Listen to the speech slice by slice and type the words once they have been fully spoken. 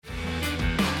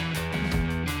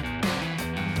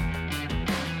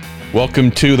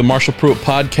Welcome to the Marshall Pruitt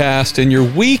Podcast and your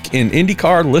week in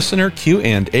IndyCar listener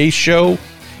Q&A show.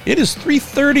 It is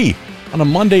 3:30 on a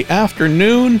Monday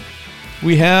afternoon.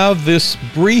 We have this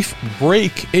brief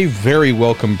break, a very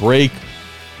welcome break.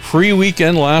 Free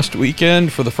weekend last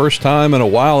weekend for the first time in a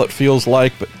while, it feels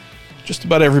like, but just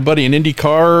about everybody in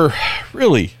IndyCar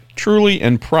really, truly,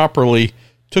 and properly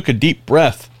took a deep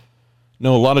breath.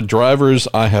 Know a lot of drivers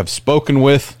I have spoken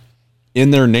with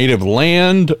in their native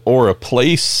land or a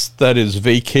place that is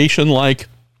vacation-like,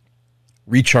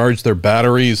 recharge their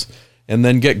batteries, and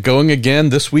then get going again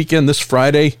this weekend, this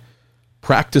Friday.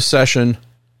 Practice session,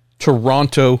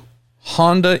 Toronto,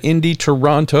 Honda Indy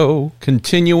Toronto,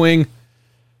 continuing.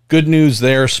 Good news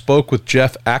there. Spoke with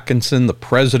Jeff Atkinson, the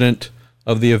president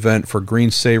of the event for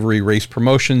Green Savory Race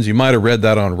Promotions. You might have read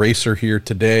that on Racer here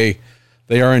today.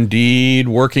 They are indeed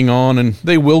working on, and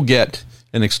they will get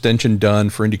an extension done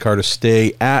for IndyCar to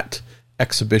stay at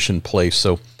Exhibition Place.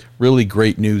 So really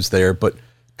great news there. But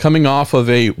coming off of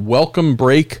a welcome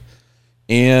break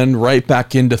and right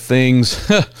back into things.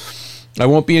 I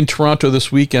won't be in Toronto this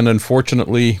weekend,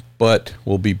 unfortunately, but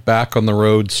we'll be back on the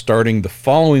road starting the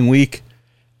following week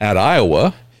at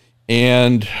Iowa.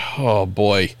 And, oh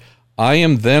boy, I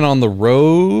am then on the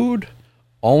road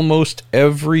almost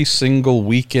every single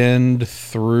weekend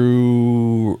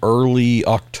through early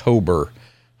October.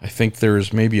 I think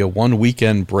there's maybe a one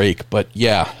weekend break, but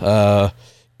yeah,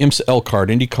 IMSA Elkhart,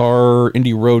 IndyCar,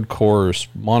 Indy Road Course,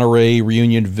 Monterey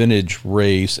Reunion Vintage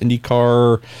Race,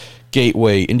 IndyCar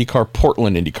Gateway, IndyCar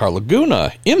Portland, IndyCar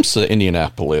Laguna, IMSA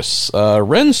Indianapolis,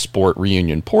 Rennsport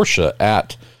Reunion, Porsche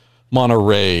at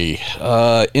Monterey,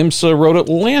 IMSA Road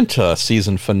Atlanta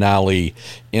season finale,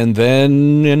 and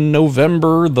then in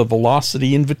November, the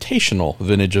Velocity Invitational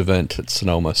Vintage event at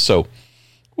Sonoma. So,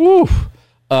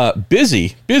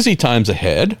 busy times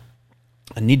ahead.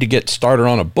 I need to get started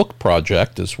on a book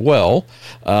project as well.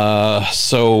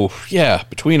 So, yeah,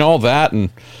 between all that and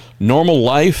normal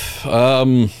life,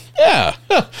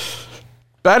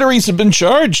 batteries have been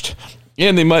charged,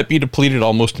 and they might be depleted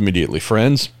almost immediately,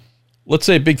 friends. Let's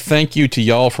say a big thank you to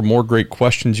y'all for more great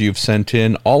questions you've sent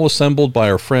in, all assembled by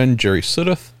our friend Jerry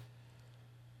Suddeth.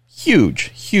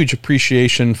 Huge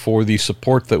appreciation for the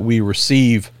support that we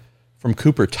receive from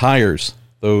Cooper Tires,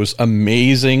 those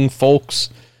amazing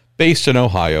folks based in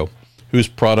Ohio, whose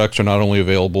products are not only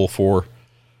available for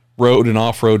road and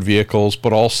off-road vehicles,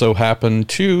 but also happen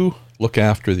to look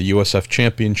after the USF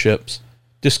Championships.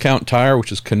 Discount Tire,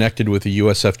 which is connected with the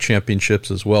USF Championships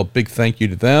as well. Big thank you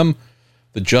to them.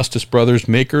 The Justice Brothers,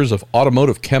 makers of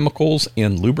automotive chemicals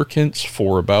and lubricants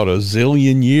for about a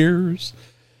zillion years.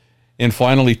 And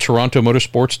finally,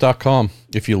 TorontoMotorsports.com.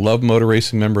 If you love motor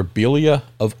racing memorabilia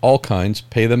of all kinds,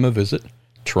 pay them a visit.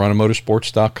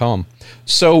 TorontoMotorsports.com.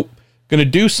 So, going to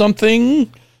do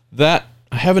something that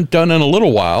I haven't done in a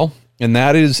little while, and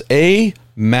that is a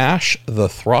Mash the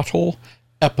Throttle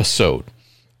episode.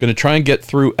 Going to try and get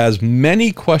through as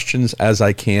many questions as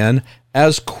I can,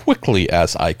 as quickly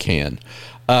as I can.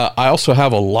 I also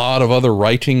have a lot of other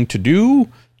writing to do.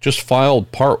 Just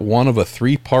filed part 1 of a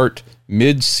 3-part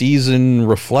mid-season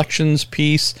reflections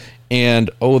piece,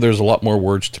 and there's a lot more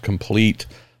words to complete.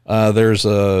 There's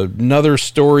another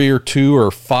story or 2 or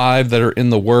 5 that are in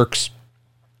the works.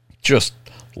 Just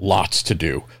lots to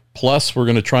do. Plus, we're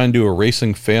going to try and do a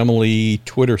Racing Family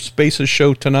Twitter Spaces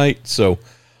show tonight, so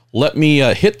let me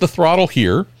hit the throttle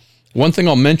here. One thing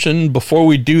I'll mention before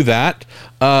we do that,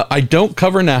 I don't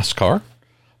cover NASCAR,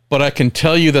 but I can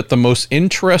tell you that the most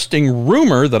interesting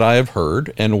rumor that I have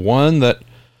heard, and one that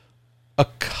a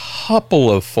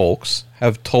couple of folks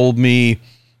have told me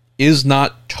is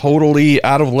not totally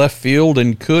out of left field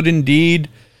and could indeed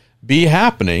be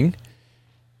happening,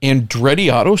 Andretti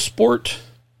Autosport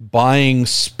buying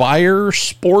Spire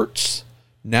Sports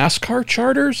NASCAR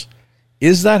charters.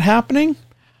 Is that happening?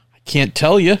 Can't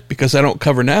tell you because I don't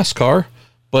cover NASCAR,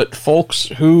 but folks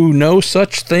who know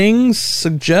such things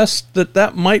suggest that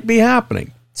that might be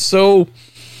happening. So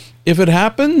if it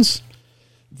happens,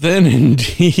 then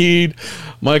indeed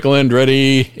Michael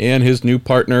Andretti and his new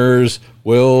partners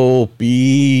will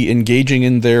be engaging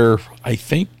in their, I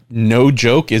think, no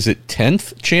joke, is it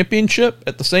 10th championship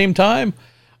at the same time?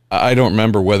 I don't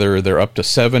remember whether they're up to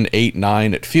 7, 8,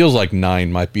 9. It feels like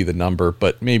 9 might be the number,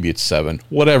 but maybe it's 7,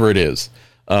 whatever it is.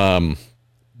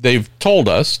 They've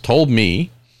told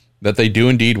me that they do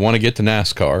indeed want to get to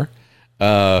NASCAR.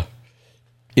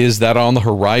 Is that on the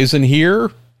horizon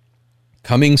here?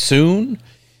 Coming soon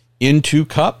into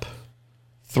Cup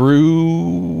through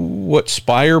what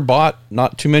Spire bought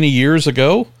not too many years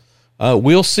ago?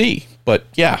 We'll see. But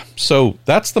yeah, so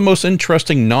that's the most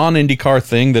interesting non-IndyCar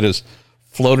thing that has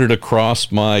floated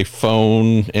across my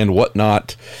phone and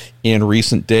whatnot in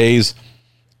recent days.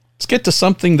 Let's get to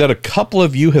something that a couple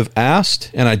of you have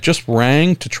asked, and I just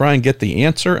rang to try and get the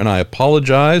answer, and I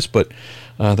apologize, but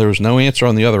there was no answer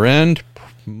on the other end,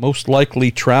 most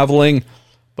likely traveling,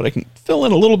 but I can fill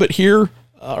in a little bit here.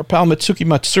 Our pal Mitsuki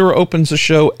Matsura opens the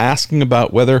show asking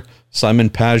about whether Simon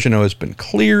Pagenaud has been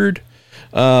cleared.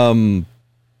 Also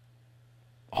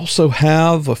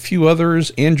have a few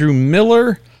others. Andrew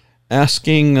Miller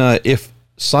asking if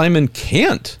Simon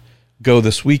can't go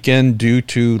this weekend due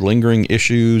to lingering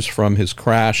issues from his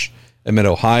crash at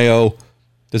Mid-Ohio.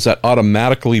 Does that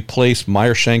automatically place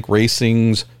Meyershank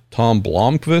Racing's Tom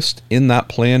Blomqvist in that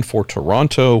plan for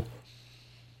Toronto?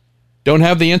 Don't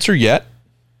have the answer yet.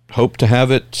 Hope to have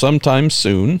it sometime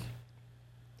soon.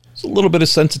 There's a little bit of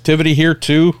sensitivity here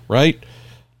too, right?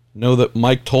 Know that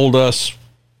Mike told us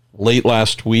late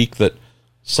last week that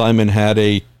Simon had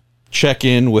a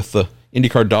check-in with the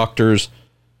IndyCar doctors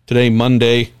today,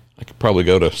 Monday. I could probably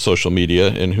go to social media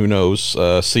and who knows,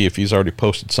 see if he's already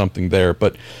posted something there.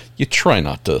 But you try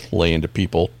not to lay into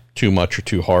people too much or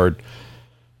too hard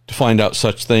to find out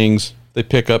such things. They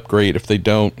pick up, great. If they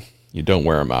don't, you don't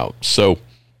wear them out. So,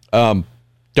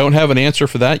 don't have an answer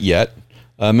for that yet.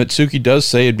 Mitsuki does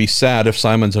say it'd be sad if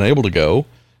Simon's unable to go.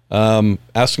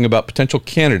 Asking about potential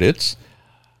candidates,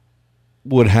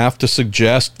 would have to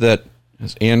suggest that,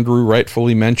 as Andrew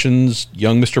rightfully mentions,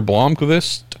 young Mr.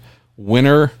 Blomqvist,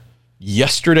 winner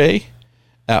yesterday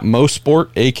at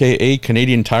Mosport, a.k.a.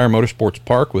 Canadian Tire Motorsports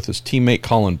Park, with his teammate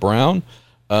Colin Brown.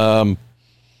 We're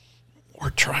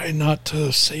trying not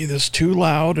to say this too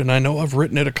loud, and I know I've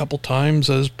written it a couple times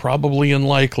as probably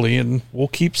unlikely, and we'll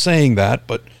keep saying that,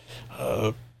 but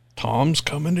Tom's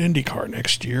coming to IndyCar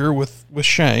next year with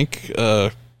Shank,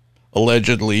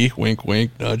 allegedly, wink,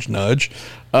 wink, nudge, nudge.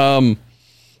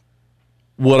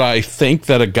 Would I think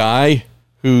that a guy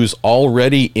who's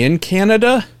already in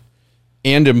Canada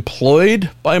and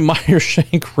employed by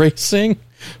Meyershank Racing,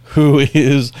 who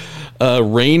is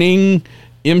reigning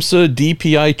IMSA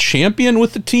DPI champion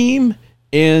with the team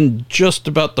and just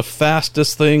about the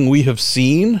fastest thing we have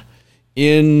seen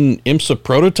in IMSA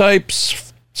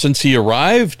prototypes since he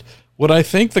arrived, would I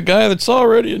think the guy that's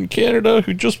already in Canada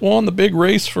who just won the big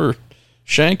race for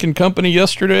Shank and Company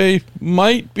yesterday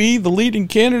might be the leading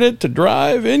candidate to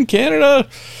drive in Canada?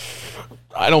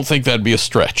 I don't think that'd be a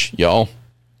stretch, y'all.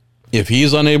 If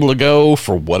he's unable to go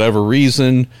for whatever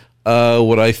reason,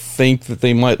 would I think that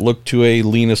they might look to a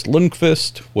Linus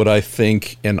Lundqvist? Would I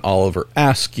think an Oliver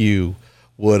Askew?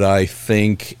 Would I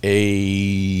think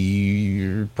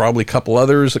probably a couple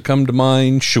others that come to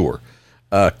mind? Sure.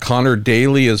 Connor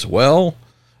Daly as well.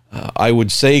 I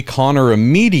would say Connor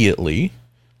immediately.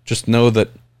 Just know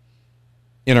that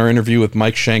in our interview with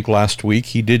Mike Shank last week,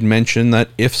 he did mention that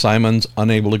if Simon's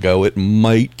unable to go, it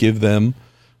might give them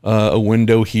a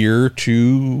window here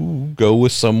to go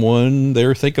with someone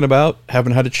they're thinking about,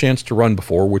 haven't had a chance to run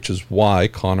before, which is why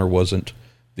Connor wasn't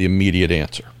the immediate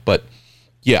answer. But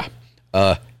yeah,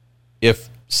 if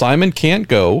Simon can't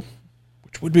go,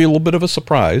 which would be a little bit of a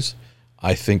surprise,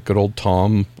 I think good old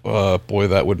Tom, boy,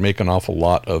 that would make an awful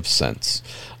lot of sense.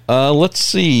 Let's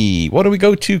see. What do we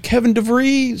go to? Kevin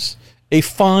DeVries, a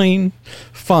fine,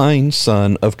 fine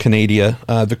son of Canada.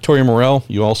 Victoria Morel,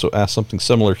 you also asked something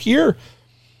similar here.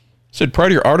 Said, prior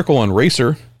to your article on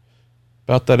Racer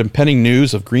about that impending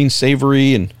news of Green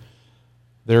Savory and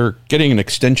they're getting an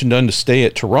extension done to stay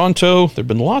at Toronto, there have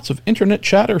been lots of internet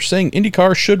chatter saying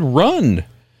IndyCar should run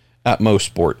at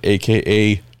Mosport,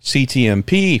 a.k.a.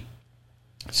 CTMP.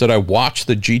 Said, I watched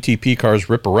the GTP cars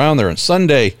rip around there on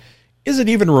Sunday. Is it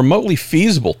even remotely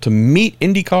feasible to meet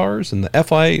Indy cars and the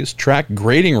FIA's track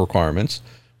grading requirements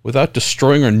without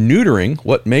destroying or neutering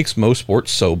what makes Mosport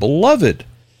so beloved?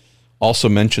 Also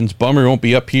mentions, bummer won't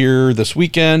be up here this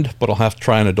weekend, but I'll have to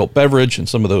try an adult beverage and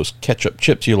some of those ketchup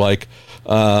chips you like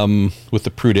with the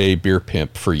Prudet Beer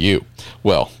Pimp for you.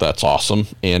 Well, that's awesome.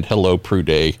 And hello,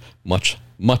 Prudet. Much,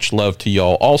 much love to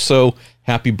y'all. Also,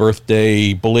 happy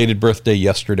birthday, belated birthday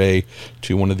yesterday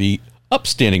to one of the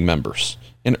upstanding members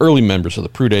and early members of the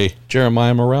Prudet,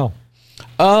 Jeremiah Morel.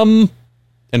 And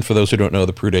for those who don't know,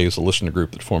 the Prudet is a listener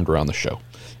group that formed around the show.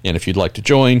 And if you'd like to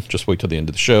join, just wait till the end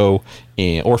of the show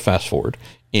or fast forward,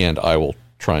 and I will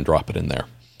try and drop it in there.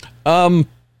 I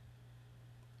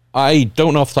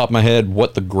don't know off the top of my head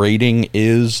what the grading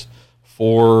is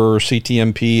for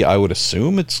CTMP. I would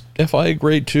assume it's FIA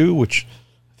grade 2, which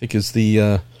I think is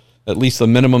the at least the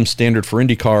minimum standard for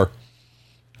IndyCar.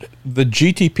 The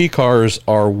GTP cars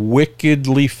are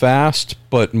wickedly fast,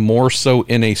 but more so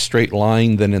in a straight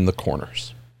line than in the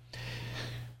corners.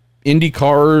 Indy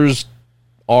cars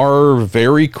are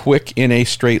very quick in a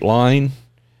straight line.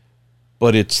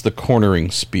 but it's the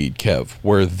cornering speed, Kev,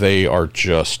 where they are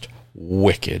just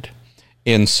wicked.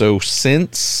 And so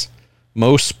since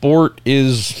most sport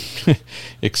is,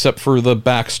 except for the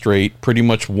back straight, pretty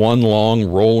much one long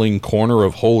rolling corner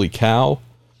of holy cow,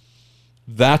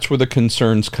 that's where the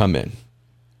concerns come in.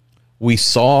 We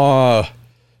saw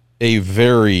a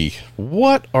very,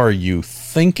 what are you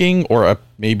thinking, or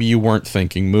maybe you weren't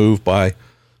thinking, move by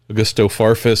Augusto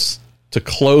Farfus to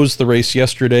close the race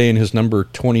yesterday in his number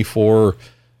 24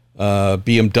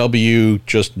 BMW,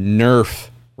 just nerf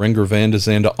Renger van de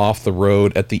Zande off the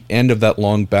road at the end of that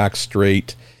long back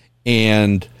straight.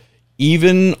 And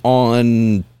even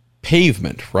on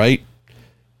pavement, right?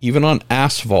 Even on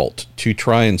asphalt to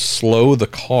try and slow the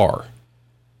car,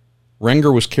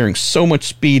 Renger was carrying so much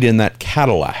speed in that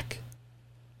Cadillac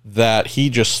that he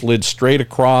just slid straight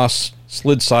across,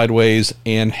 slid sideways,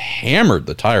 and hammered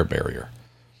the tire barrier.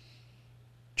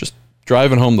 Just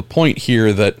driving home the point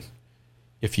here that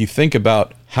if you think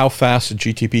about how fast the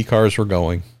GTP cars were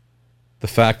going, the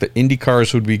fact that Indy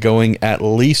cars would be going at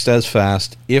least as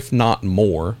fast, if not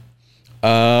more,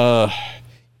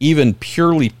 even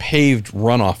purely paved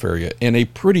runoff area, and a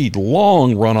pretty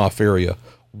long runoff area,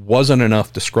 wasn't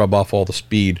enough to scrub off all the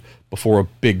speed before a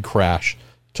big crash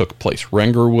took place.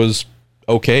 Renger was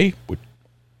okay.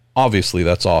 Obviously,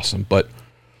 that's awesome, but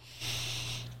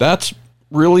that's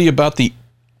really about the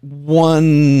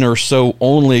one or so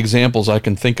only examples I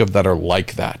can think of that are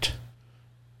like that.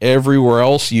 Everywhere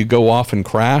else, you go off and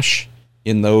crash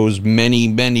in those many,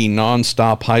 many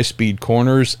nonstop high-speed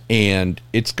corners, and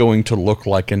it's going to look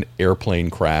like an airplane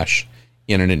crash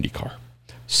in an IndyCar.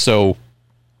 So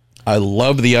I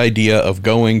love the idea of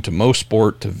going to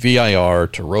Mosport, to VIR,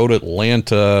 to Road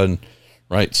Atlanta, and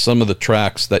right, some of the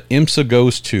tracks that IMSA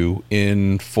goes to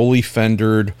in fully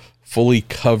fendered, fully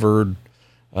covered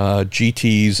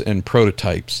GTs and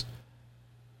prototypes.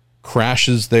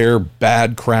 Crashes there,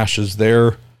 bad crashes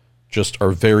there, just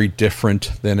are very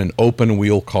different than an open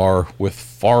wheel car with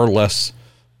far less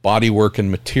bodywork and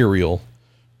material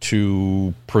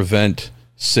to prevent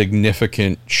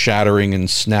significant shattering and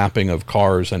snapping of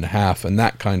cars in half and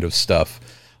that kind of stuff,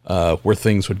 where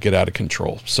things would get out of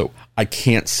control. So I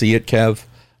can't see it, Kev,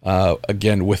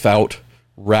 again, without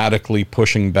radically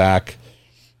pushing back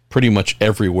pretty much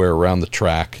everywhere around the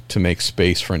track to make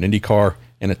space for an Indy car.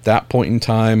 And at that point in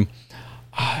time,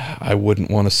 I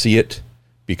wouldn't want to see it,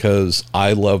 because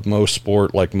I love most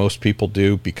sport like most people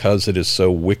do, because it is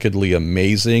so wickedly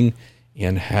amazing,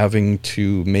 and having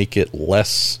to make it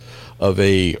less of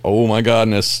a, oh my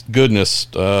goodness,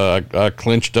 I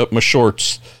clinched up my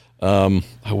shorts. I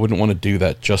wouldn't want to do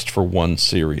that just for one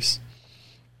series.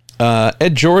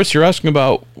 Ed Joris, you're asking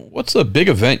about what's the big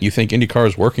event you think IndyCar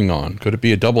is working on? Could it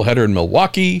be a doubleheader in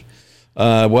Milwaukee?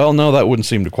 Well, no, that wouldn't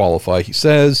seem to qualify, he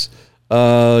says.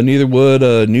 Neither would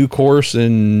a new course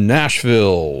in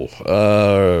Nashville,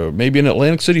 maybe an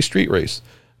Atlantic City street race.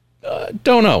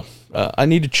 Don't know. I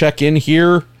need to check in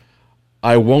here.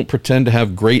 I won't pretend to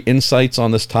have great insights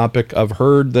on this topic. I've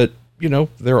heard that,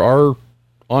 there are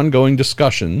ongoing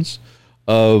discussions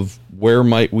of where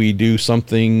might we do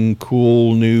something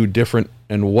cool, new, different,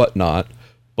 and whatnot.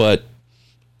 But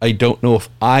I don't know if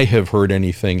I have heard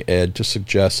anything, Ed, to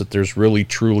suggest that there's really,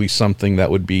 truly something that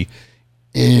would be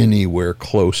anywhere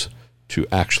close to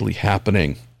actually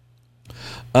happening.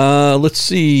 Let's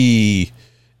see.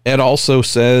 Ed also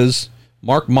says,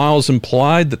 Mark Miles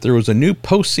implied that there was a new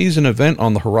postseason event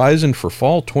on the horizon for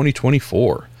fall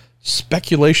 2024.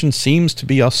 Speculation seems to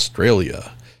be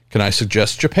Australia. Can I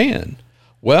suggest Japan?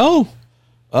 Well,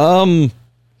 I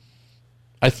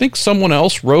think someone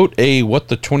else wrote a what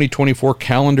the 2024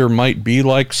 calendar might be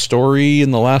like story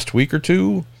in the last week or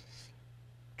two.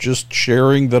 Just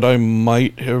sharing that I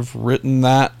might have written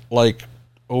that like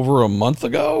over a month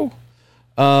ago.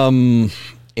 And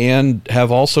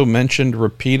have also mentioned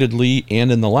repeatedly,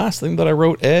 and in the last thing that I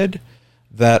wrote, Ed,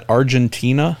 that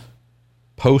Argentina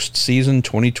postseason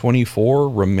 2024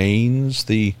 remains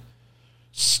the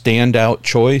standout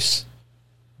choice.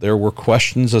 There were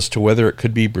questions as to whether it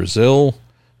could be Brazil.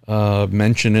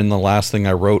 Mentioned in the last thing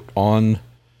I wrote on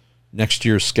next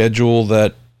year's schedule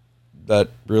that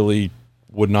really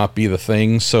would not be the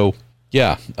thing. So,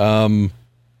 yeah,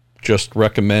 just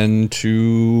recommend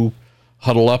to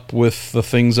huddle up with the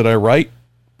things that I write,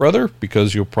 brother,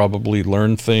 because you'll probably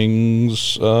learn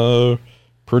things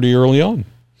pretty early on.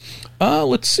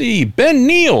 Let's see. Ben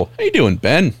Neal. How you doing,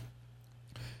 Ben?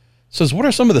 Says, what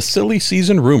are some of the silly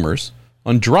season rumors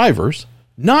on drivers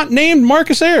not named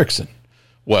Marcus Ericsson?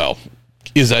 Well,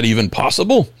 is that even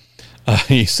possible?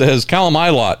 He says, Callum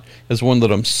Ilott is one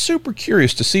that I'm super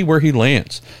curious to see where he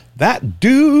lands. That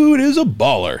dude is a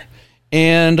baller.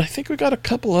 And I think we got a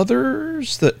couple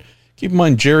others that, keep in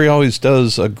mind, Jerry always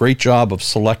does a great job of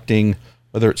selecting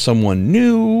whether it's someone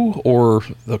new or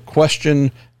the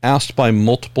question asked by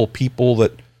multiple people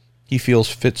that he feels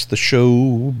fits the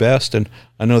show best. And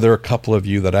I know there are a couple of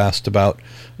you that asked about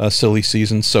silly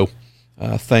season. So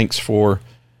thanks for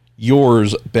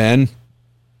yours, Ben.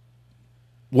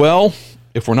 Well,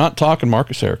 if we're not talking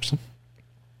Marcus Ericsson,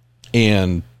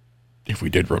 and if we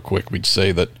did real quick, we'd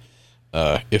say that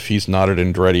if he's not at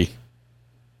Andretti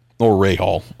or Ray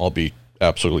Hall, I'll be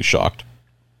absolutely shocked.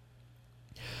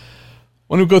 I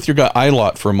want to go through Guy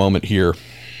Ilott for a moment here.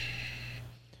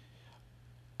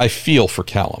 I feel for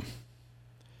Callum.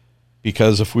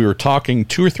 Because if we were talking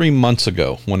 2 or 3 months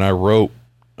ago when I wrote,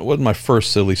 it wasn't my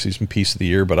first silly season piece of the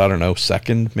year, but I don't know,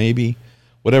 second maybe,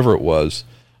 whatever it was.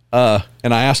 And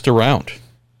I asked around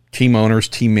team owners,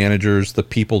 team managers, the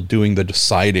people doing the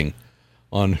deciding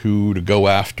on who to go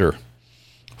after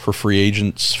for free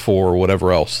agents, for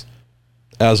whatever else.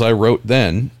 As I wrote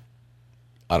then,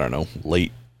 I don't know,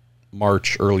 late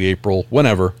March, early April,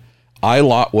 whenever,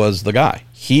 Ilott was the guy.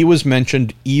 He was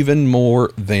mentioned even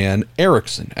more than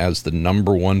Ericsson as the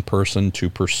number one person to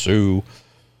pursue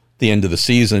the end of the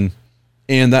season.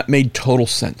 And that made total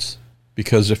sense.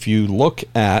 Because if you look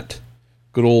at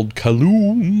good old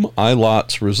Callum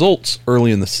Ilott's results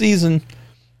early in the season,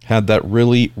 had that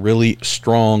really, really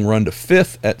strong run to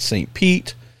 5th at St.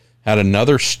 Pete, had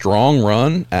another strong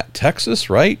run at Texas,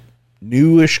 right?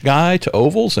 Newish guy to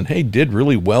ovals, and hey, did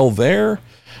really well there.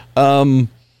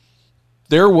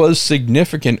 There was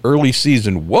significant early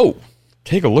season, whoa,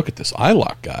 take a look at this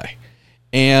Ilott guy.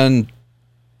 And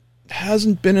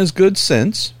hasn't been as good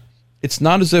since. It's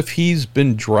not as if he's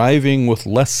been driving with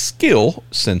less skill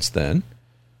since then,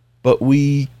 but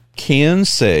we can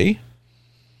say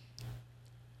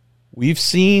we've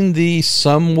seen the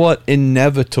somewhat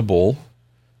inevitable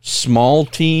small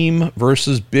team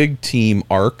versus big team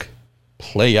arc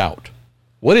play out.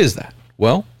 What is that?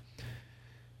 Well,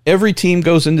 every team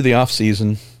goes into the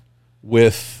offseason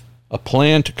with a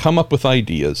plan to come up with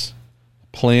ideas,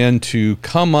 a plan to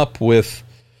come up with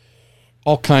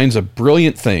all kinds of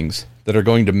brilliant things that are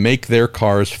going to make their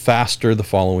cars faster the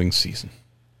following season.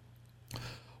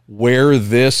 Where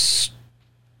this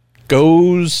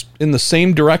goes in the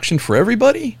same direction for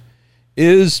everybody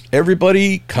is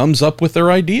everybody comes up with their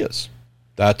ideas.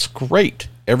 That's great.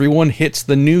 Everyone hits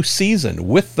the new season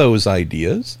with those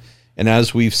ideas. And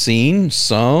as we've seen,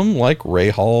 some like Ray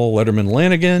Hall, Letterman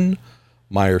Lanigan,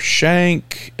 Meyer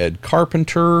Shank, Ed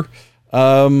Carpenter,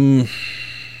 it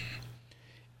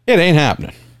ain't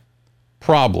happening.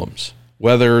 Problems.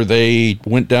 Whether they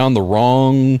went down the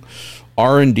wrong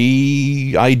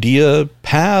R&D idea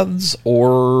paths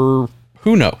or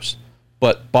who knows.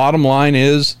 But bottom line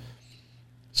is,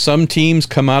 some teams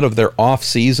come out of their off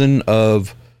season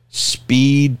of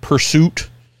speed pursuit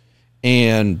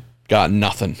and got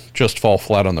nothing, just fall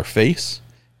flat on their face.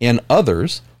 And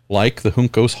others, like the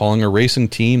Juncos Hollinger Racing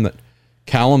team that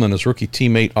Callum and his rookie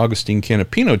teammate Agustin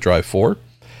Canapino drive for,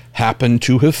 happen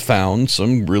to have found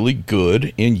some really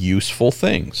good and useful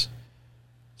things.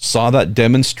 Saw that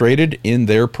demonstrated in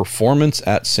their performance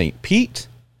at St. Pete.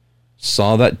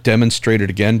 Saw that demonstrated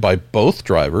again by both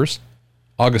drivers.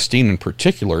 Agustin in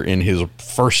particular in his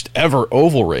first ever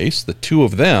oval race. The two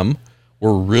of them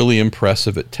were really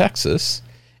impressive at Texas.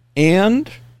 And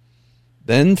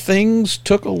then things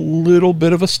took a little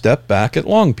bit of a step back at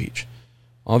Long Beach.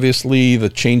 Obviously, the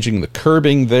changing the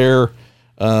curbing there,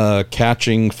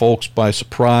 catching folks by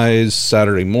surprise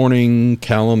Saturday morning,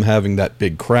 Callum having that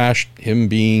big crash, him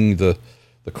being the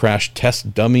crash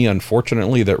test dummy,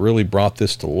 unfortunately, that really brought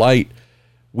this to light.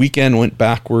 Weekend went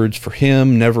backwards for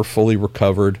him, never fully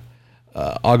recovered.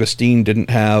 Agustin didn't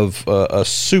have a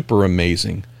super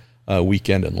amazing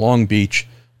weekend in Long Beach,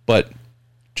 but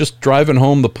just driving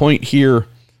home the point here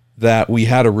that we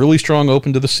had a really strong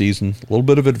open to the season, a little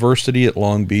bit of adversity at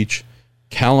Long Beach.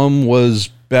 Callum was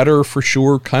better for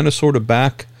sure, kind of sort of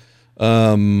back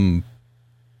in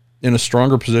a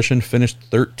stronger position, finished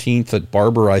 13th at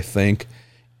Barber, I think.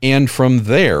 And from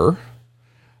there,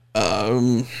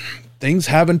 things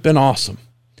haven't been awesome.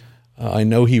 I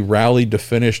know he rallied to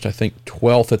finish, I think,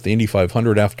 12th at the Indy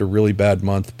 500 after a really bad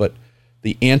month, but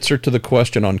the answer to the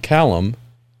question on Callum, in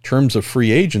terms of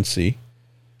free agency,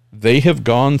 they have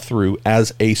gone through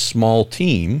as a small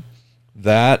team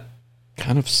that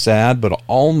kind of sad but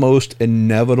almost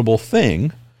inevitable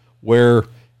thing where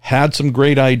had some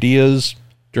great ideas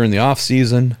during the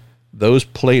offseason. Those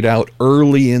played out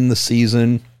early in the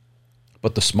season,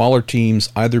 but the smaller teams,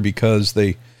 either because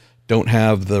they don't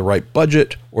have the right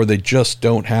budget or they just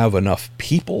don't have enough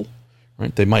people,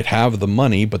 right? They might have the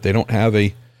money, but they don't have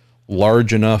a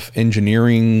large enough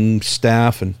engineering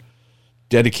staff and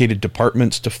dedicated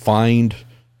departments to find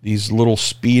these little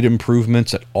speed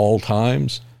improvements at all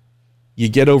times, you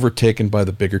get overtaken by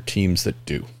the bigger teams that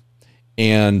do.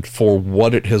 And for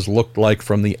what it has looked like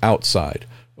from the outside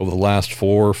over the last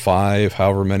 4 or 5,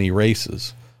 however many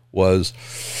races, was,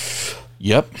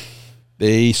 yep,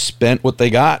 they spent what they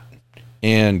got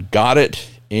and got it,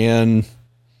 and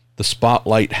the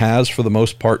spotlight has, for the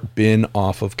most part, been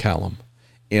off of Callum.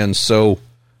 And so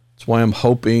that's why I'm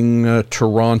hoping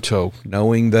Toronto,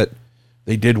 knowing that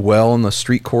they did well on the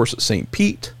street course at St.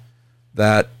 Pete,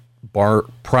 that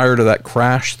prior to that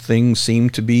crash, things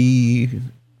seemed to be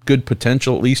good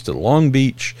potential, at least at Long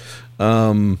Beach.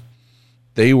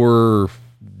 They were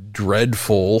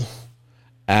dreadful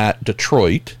at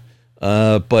Detroit.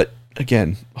 But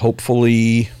again,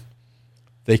 hopefully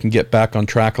they can get back on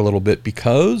track a little bit,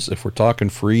 because if we're talking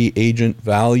free agent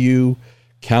value,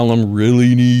 Callum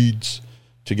really needs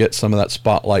to get some of that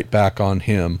spotlight back on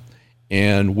him.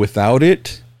 And without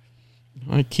it,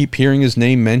 I keep hearing his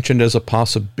name mentioned as a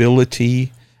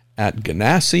possibility at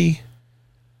Ganassi.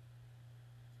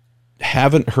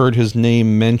 Haven't heard his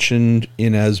name mentioned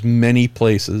in as many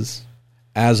places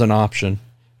as an option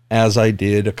as I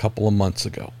did a couple of months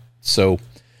ago. So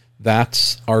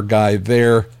that's our guy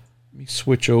there. Let me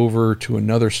switch over to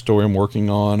another story I'm working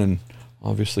on, and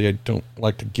obviously I don't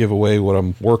like to give away what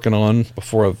I'm working on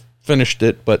before I've finished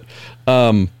it, but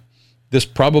this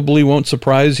probably won't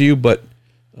surprise you, but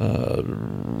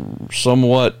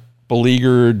somewhat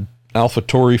beleaguered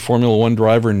AlphaTauri Formula One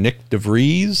driver Nick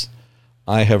DeVries,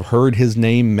 I have heard his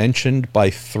name mentioned by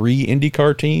 3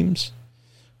 IndyCar teams.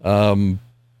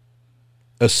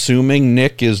 Assuming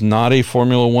Nick is not a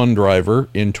Formula One driver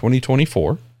in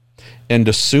 2024, and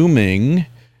assuming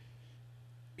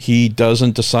he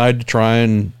doesn't decide to try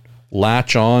and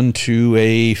latch on to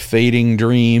a fading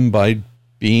dream by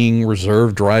being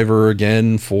reserve driver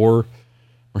again for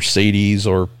Mercedes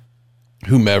or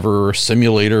whomever, or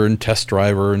simulator and test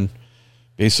driver, and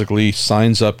basically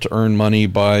signs up to earn money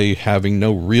by having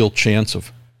no real chance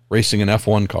of racing an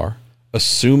F1 car.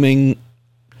 Assuming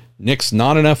Nick's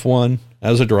not an F1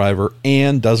 as a driver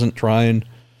and doesn't try and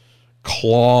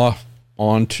claw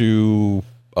onto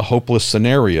a hopeless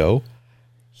scenario,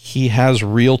 he has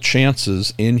real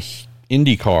chances in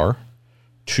IndyCar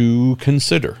to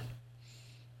consider.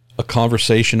 A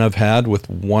conversation I've had with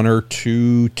 1 or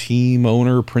 2 team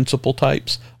owner principal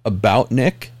types about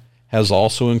Nick has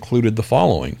also included the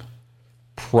following.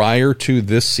 Prior to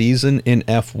this season in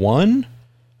F1,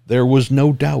 there was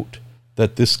no doubt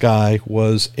that this guy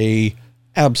was a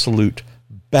absolute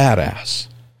badass.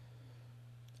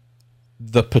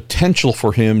 The potential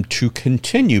for him to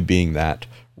continue being that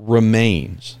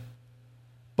remains.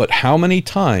 But how many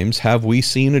times have we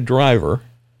seen a driver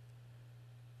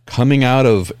coming out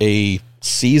of a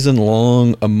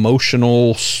season-long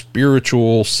emotional,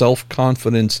 spiritual,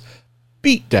 self-confidence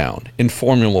beatdown in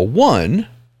Formula One,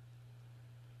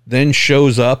 then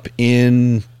shows up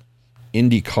in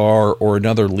IndyCar or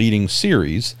another leading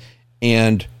series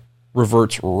and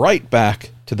reverts right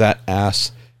back to that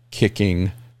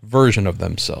ass-kicking version of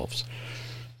themselves?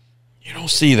 You don't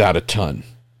see that a ton.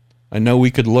 I know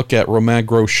we could look at Romain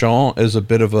Grosjean as a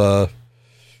bit of a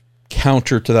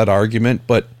counter to that argument,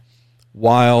 but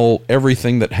while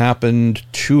everything that happened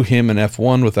to him in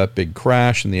F1 with that big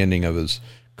crash and the ending of his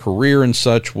career and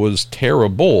such was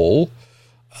terrible,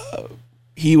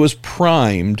 he was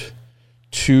primed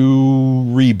to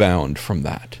rebound from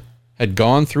that. Had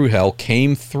gone through hell,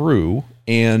 came through,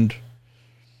 and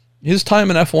his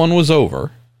time in F1 was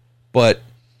over, but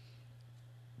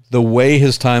the way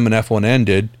his time in F1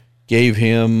 ended gave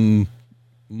him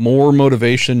more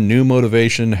motivation, new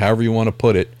motivation, however you want to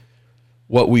put it.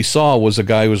 What we saw was a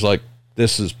guy who was like,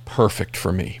 this is perfect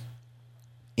for me,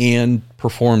 and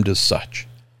performed as such.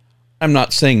 I'm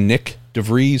not saying Nick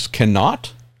DeVries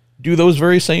cannot do those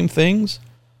very same things,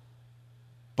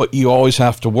 but you always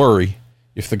have to worry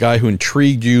if the guy who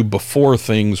intrigued you before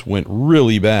things went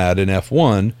really bad in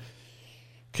F1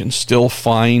 can still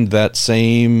find that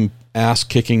same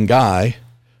ass-kicking guy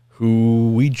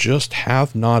who we just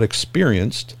have not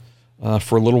experienced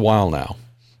for a little while now.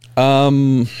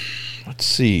 Let's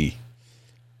see.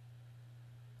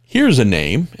 Here's a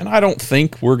name, and I don't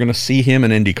think we're going to see him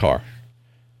in IndyCar,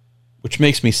 which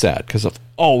makes me sad because I've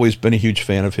always been a huge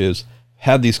fan of his.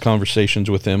 Had these conversations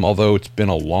with him, although it's been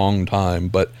a long time,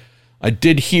 but I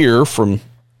did hear from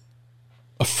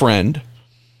a friend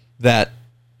that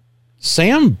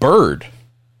Sam Bird,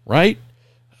 right?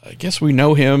 I guess we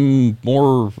know him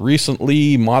more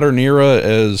recently, modern era,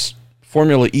 as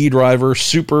Formula E driver,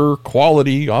 super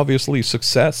quality, obviously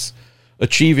success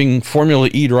achieving Formula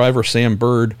E driver Sam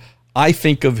Bird. I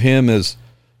think of him as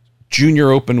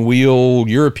junior open wheel,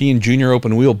 European junior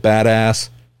open wheel badass,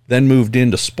 then moved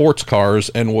into sports cars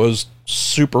and was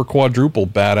super quadruple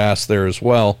badass there as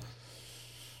well.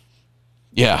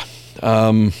 Yeah.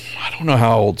 I don't know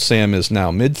how old Sam is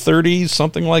now, mid-30s,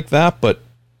 something like that, but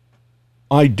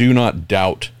I do not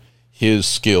doubt his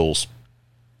skills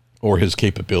or his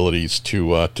capabilities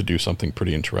to do something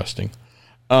pretty interesting.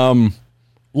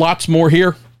 Lots more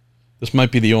here. This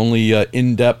might be the only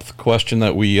in-depth question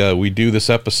that we do this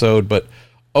episode, but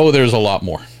there's a lot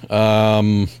more.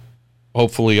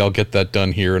 Hopefully I'll get that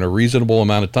done here in a reasonable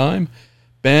amount of time,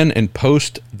 Ben, and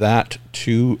post that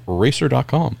to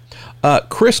racer.com.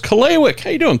 Chris Kalewick, how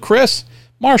you doing, Chris?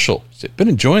 Marshall, been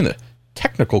enjoying the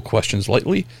technical questions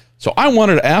lately, so I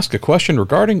wanted to ask a question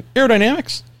regarding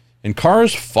aerodynamics and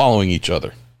cars following each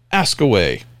other. Ask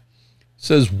away.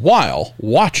 Says, while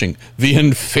watching the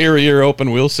inferior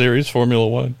open wheel series Formula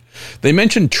One, they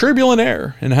mentioned turbulent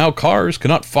air and how cars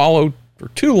cannot follow for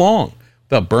too long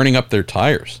without burning up their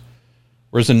tires.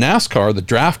 Whereas in NASCAR, the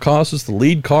draft causes the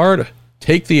lead car to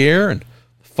take the air and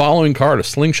the following car to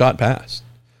slingshot past.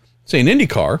 Say in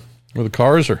IndyCar, where the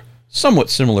cars are somewhat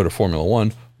similar to Formula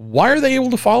One, why are they able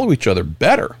to follow each other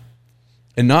better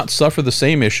and not suffer the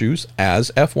same issues as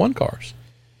F1 cars?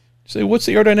 Say, what's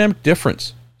the aerodynamic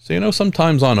difference? So,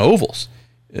 sometimes on ovals,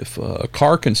 if a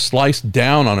car can slice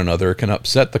down on another, it can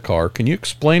upset the car. Can you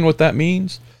explain what that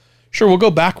means? Sure, we'll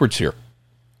go backwards here.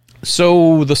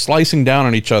 So the slicing down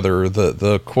on each other,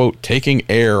 the quote, taking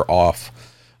air off.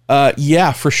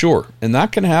 Yeah, for sure. And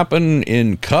that can happen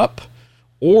in Cup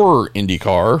or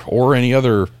IndyCar or any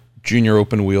other junior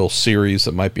open wheel series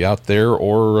that might be out there,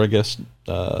 or I guess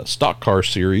stock car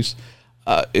series.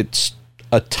 It's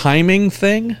a timing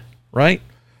thing, right?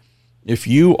 If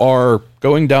you are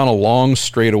going down a long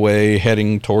straightaway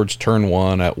heading towards turn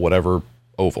one at whatever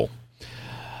oval,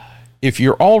 if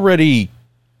you're already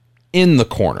in the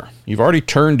corner, you've already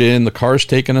turned in, the car's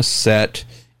taken a set,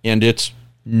 and it's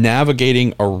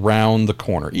navigating around the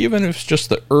corner, even if it's just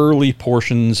the early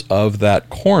portions of that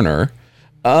corner,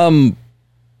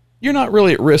 you're not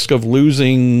really at risk of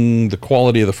losing the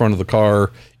quality of the front of the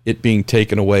car, it being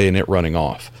taken away and it running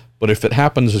off. But if it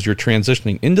happens as you're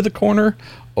transitioning into the corner,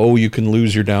 you can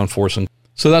lose your downforce.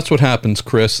 So that's what happens,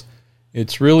 Chris.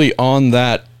 It's really on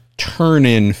that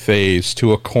turn-in phase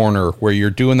to a corner where you're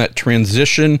doing that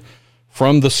transition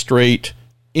from the straight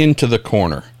into the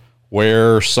corner,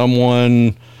 where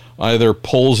someone either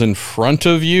pulls in front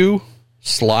of you,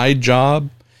 slide job,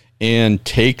 and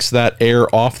takes that air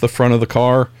off the front of the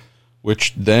car,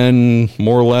 which then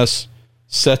more or less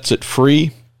sets it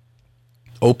free.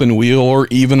 Open wheel or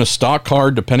even a stock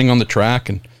car, depending on the track,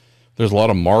 and there's a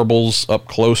lot of marbles up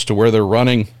close to where they're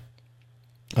running,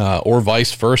 or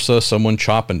vice versa, someone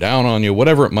chopping down on you,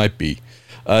 whatever it might be.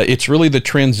 It's really the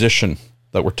transition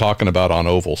that we're talking about on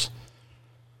ovals,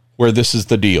 where this is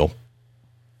the deal.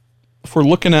 If we're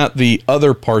looking at the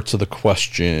other parts of the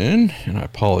question, and I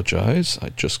apologize, I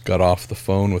just got off the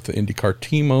phone with the IndyCar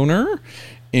team owner,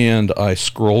 and I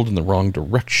scrolled in the wrong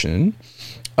direction.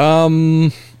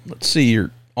 Let's see,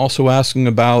 you're also asking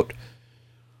about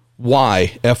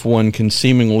why F1 can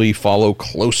seemingly follow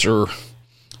closer,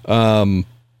 why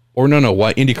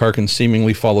IndyCar can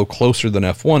seemingly follow closer than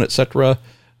F1, etc.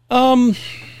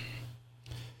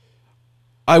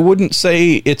 I wouldn't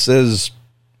say it's as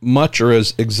much or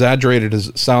as exaggerated as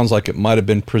it sounds like it might have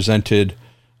been presented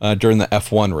during the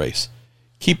F1 race.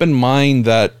 Keep in mind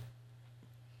that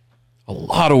a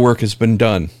lot of work has been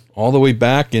done all the way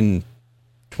back in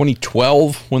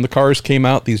 2012 when the cars came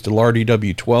out, these Delar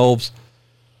DW12s,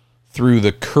 through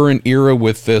the current era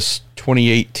with this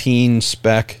 2018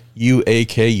 spec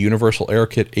UAK Universal Air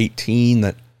Kit 18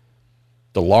 that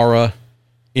Delara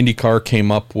IndyCar came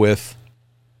up with.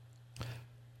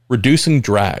 Reducing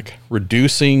drag,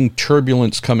 reducing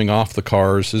turbulence coming off the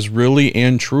cars is really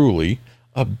and truly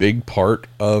a big part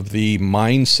of the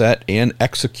mindset and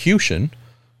execution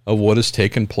of what has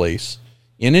taken place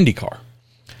in IndyCar.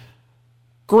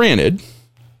 Granted,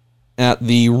 at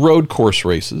the road course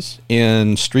races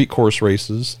and street course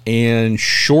races and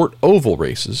short oval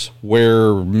races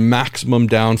where maximum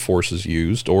downforce is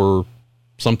used, or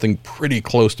something pretty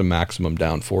close to maximum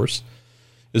downforce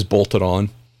is bolted on,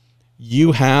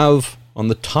 you have on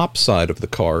the top side of the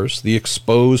cars the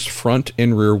exposed front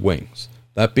and rear wings.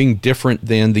 That being different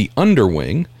than the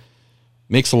underwing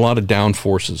makes a lot of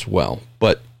downforce as well.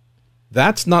 But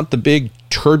that's not the big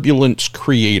turbulence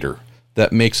creator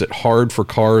that makes it hard for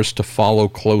cars to follow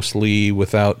closely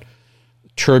without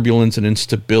turbulence and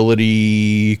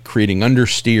instability, creating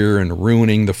understeer and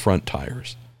ruining the front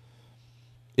tires.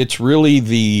 It's really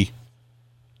the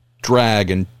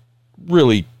drag, and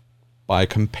really by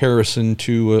comparison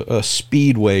to a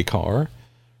speedway car,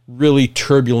 really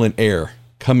turbulent air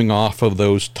coming off of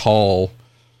those tall,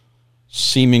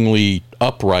 seemingly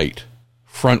upright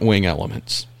front wing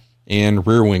elements and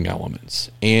rear wing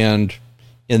elements. And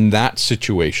in that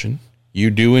situation, you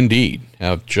do indeed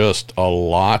have just a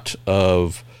lot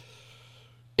of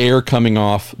air coming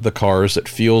off the cars that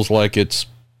feels like it's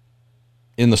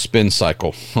in the spin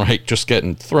cycle, right? Just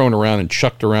getting thrown around and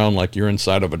chucked around like you're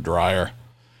inside of a dryer.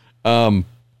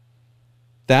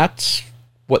 That's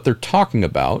what they're talking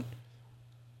about.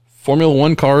 Formula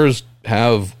One cars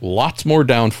have lots more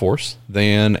downforce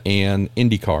than an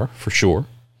IndyCar, for sure.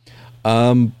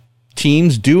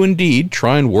 Teams do indeed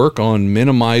try and work on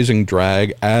minimizing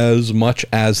drag as much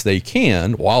as they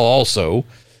can, while also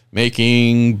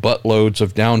making buttloads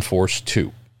of downforce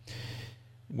too.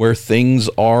 Where things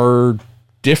are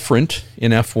different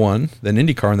in F1 than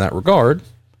IndyCar in that regard,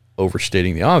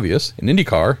 overstating the obvious, in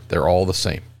IndyCar, they're all the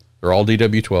same. They're all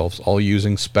DW12s, all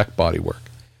using spec bodywork.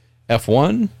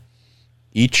 F1,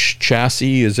 each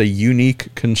chassis is a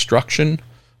unique construction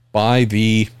by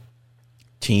the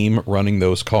team running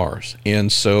those cars.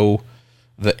 And so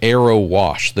the aero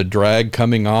wash, the drag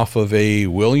coming off of a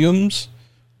Williams,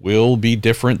 will be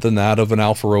different than that of an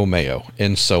Alfa Romeo,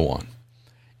 and so on.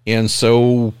 And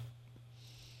so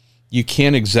you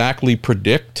can't exactly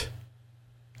predict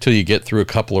till you get through a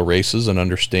couple of races and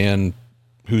understand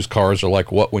whose cars are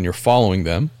like what when you're following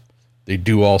them. They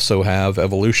do also have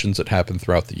evolutions that happen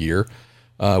throughout the year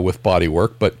with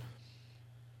bodywork, but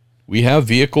we have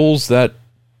vehicles that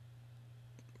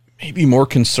may be more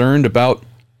concerned about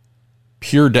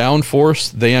pure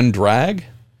downforce than drag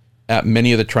at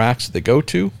many of the tracks that they go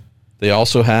to. They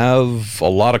also have a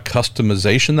lot of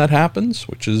customization that happens,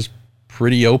 which is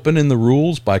pretty open in the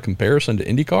rules by comparison to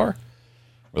IndyCar,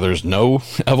 where there's no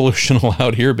evolution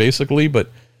allowed here, basically. But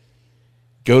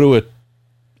go to a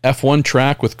F1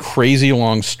 track with crazy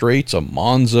long straights, a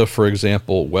Monza, for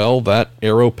example, well, that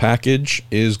aero package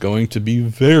is going to be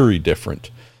very different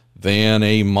than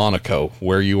a Monaco,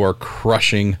 where you are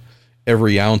crushing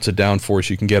every ounce of downforce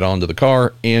you can get onto the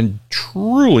car and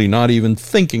truly not even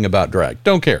thinking about drag.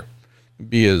 Don't care.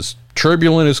 Be as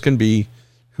turbulent as can be.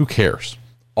 Who cares?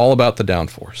 All about the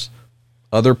downforce.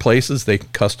 Other places, they can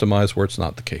customize where it's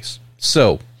not the case.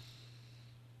 So,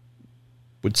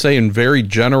 would say in very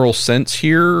general sense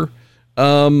here,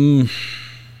 this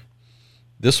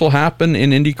will happen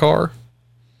in IndyCar.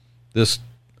 This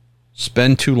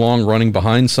spend too long running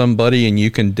behind somebody and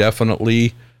you can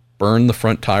definitely burn the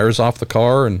front tires off the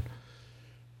car, and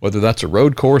whether that's a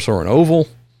road course or an oval,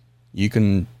 you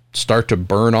can start to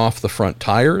burn off the front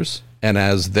tires, and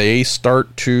as they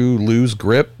start to lose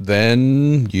grip,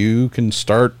 then you can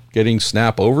start getting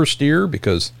snap oversteer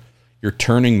because you're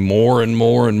turning more and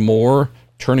more and more,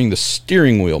 turning the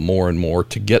steering wheel more and more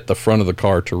to get the front of the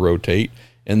car to rotate,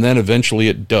 and then eventually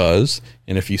it does,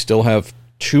 and if you still have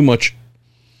too much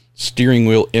steering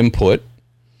wheel input,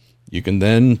 you can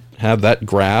then have that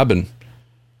grab and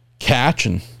catch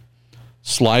and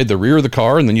slide the rear of the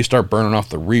car, and then you start burning off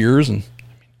the rears, and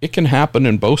it can happen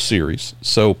in both series.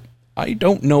 So I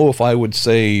don't know if I would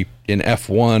say in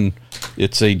F1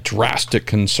 it's a drastic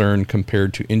concern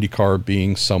compared to IndyCar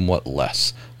being somewhat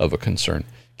less of a concern.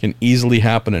 It can easily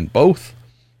happen in both,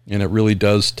 and it really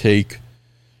does take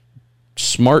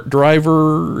smart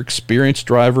driver, experienced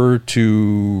driver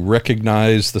to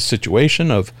recognize the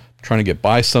situation of trying to get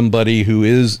by somebody who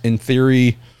is, in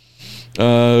theory,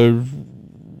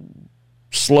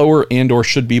 slower and or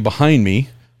should be behind me,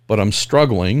 but I'm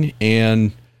struggling,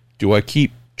 and do I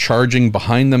keep charging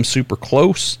behind them super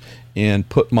close and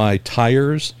put my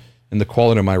tires and the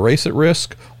quality of my race at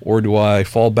risk, or do I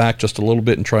fall back just a little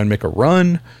bit and try and make a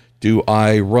run? Do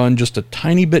I run just a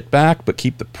tiny bit back but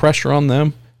keep the pressure on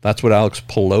them? That's what Alex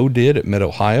Palou did at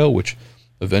Mid-Ohio, which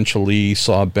eventually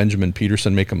saw Benjamin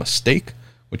Peterson make a mistake,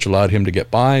 which allowed him to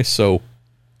get by. So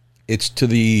it's to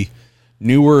the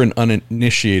newer and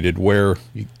uninitiated where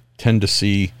you tend to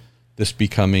see this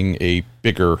becoming a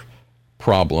bigger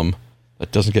problem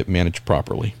that doesn't get managed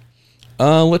properly.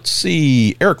 Let's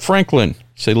see. Eric Franklin,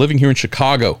 say, living here in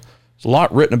Chicago, there's a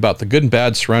lot written about the good and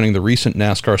bad surrounding the recent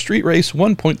NASCAR street race.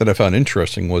 One point that I found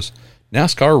interesting was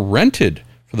NASCAR rented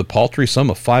for the paltry sum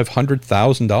of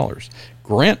 $500,000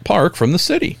 Grant Park from the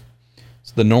city.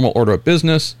 So the normal order of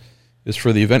business is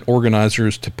for the event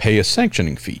organizers to pay a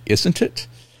sanctioning fee, isn't it?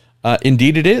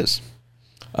 Indeed it is.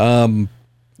 You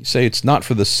say it's not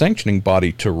for the sanctioning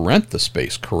body to rent the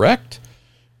space, correct?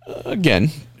 Again,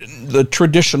 the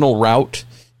traditional route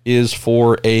is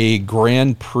for a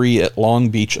Grand Prix at Long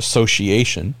Beach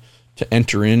association to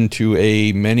enter into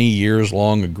a many years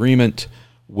long agreement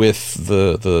with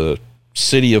the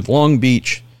city of Long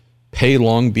Beach, pay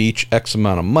Long Beach X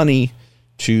amount of money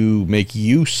to make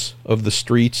use of the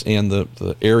streets and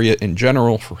the area in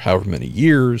general for however many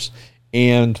years.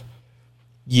 And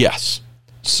yes,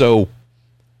 so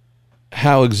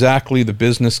how exactly the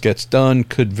business gets done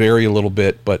could vary a little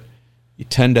bit, but you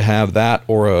tend to have that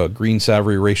or a Green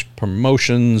Savory Race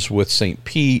Promotions with St.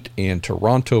 Pete and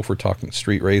Toronto if we're talking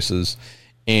street races.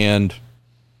 And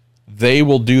they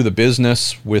will do the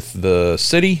business with the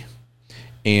city,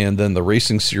 and then the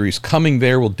racing series coming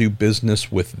there will do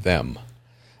business with them.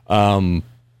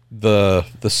 The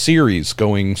series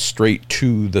going straight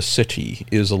to the city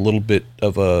is a little bit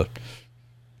of a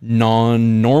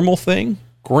non-normal thing.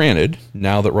 Granted,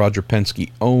 now that Roger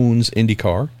Penske owns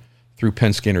IndyCar through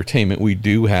Penske Entertainment, we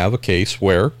do have a case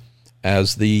where,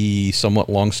 as the somewhat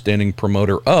long-standing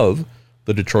promoter of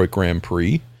the Detroit Grand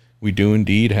Prix, we do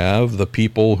indeed have the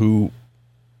people who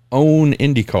own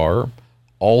IndyCar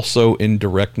also in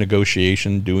direct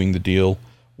negotiation doing the deal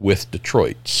with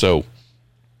Detroit. So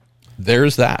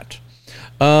there's that.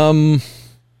 You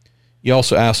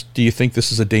also asked, do you think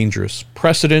this is a dangerous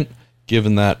precedent,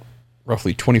 given that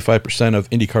roughly 25% of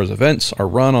IndyCar's events are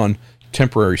run on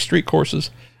temporary street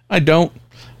courses? I don't.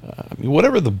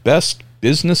 Whatever the best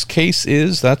business case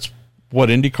is, that's what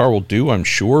IndyCar will do, I'm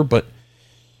sure. But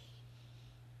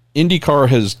IndyCar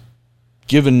has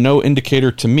given no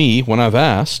indicator to me when I've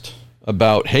asked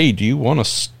about, hey, do you want to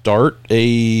start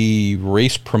a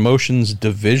race promotions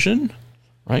division?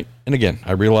 Right? And again,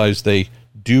 I realize they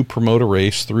do promote a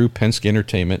race through Penske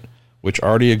Entertainment, which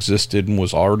already existed and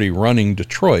was already running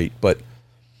Detroit. But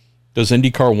does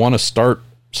IndyCar want to start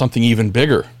something even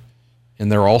bigger?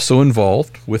 And they're also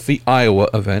involved with the Iowa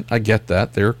event. I get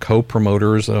that. They're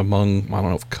co-promoters among, I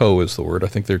don't know if co is the word. I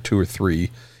think there are 2 or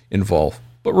 3 involved.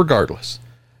 But regardless,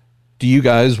 do you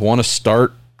guys want to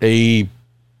start a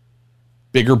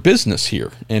bigger business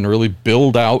here and really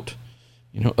build out,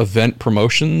 event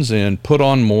promotions and put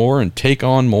on more and take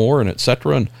on more and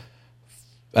etc.? And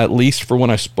at least for when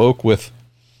I spoke with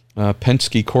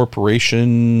Penske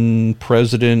Corporation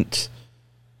President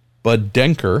Bud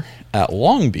Denker at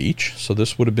Long Beach, so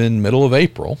this would have been middle of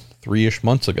April, 3-ish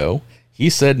months ago, he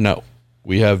said no,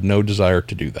 we have no desire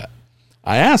to do that.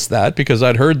 I asked that because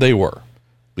I'd heard they were.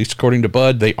 At least according to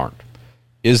Bud, they aren't.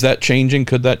 Is that changing?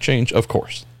 Could that change? Of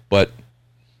course. But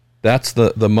that's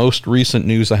the most recent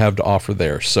news I have to offer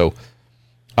there. So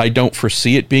I don't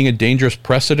foresee it being a dangerous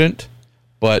precedent,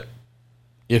 but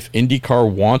if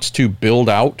IndyCar wants to build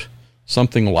out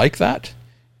something like that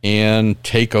and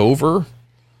take over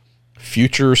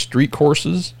future street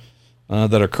courses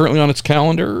that are currently on its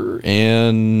calendar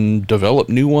and develop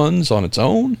new ones on its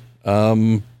own,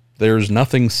 there's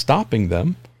nothing stopping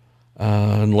them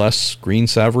unless Green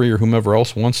Savory or whomever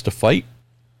else wants to fight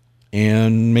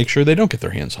and make sure they don't get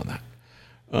their hands on that.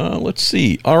 Let's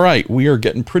see. All right, we are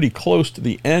getting pretty close to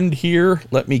the end here.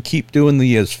 Let me keep doing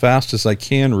the as fast as I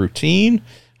can routine.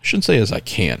 I shouldn't say as I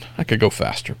can. I could go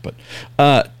faster, but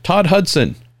Todd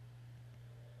Hudson.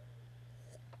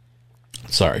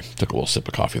 Sorry, took a little sip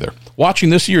of coffee there. Watching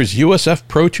this year's USF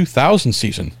Pro 2000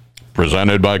 season,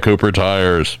 presented by Cooper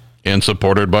Tires and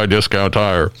supported by Discount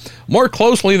Tire, more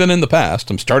closely than in the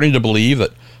past, I'm starting to believe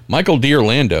that Michael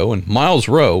D'Orlando and Miles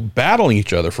Rowe battling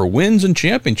each other for wins and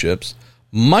championships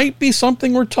might be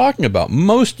something we're talking about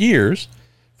most years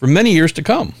for many years to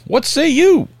come. What say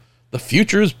you? The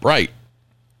future is bright.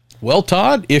 Well,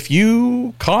 Todd, if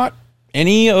you caught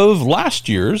any of last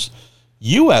year's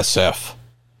USF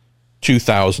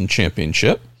 2000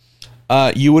 championship,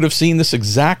 you would have seen this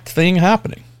exact thing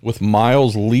happening, with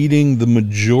Miles leading the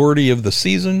majority of the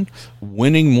season,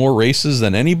 winning more races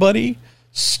than anybody,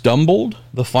 stumbled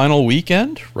the final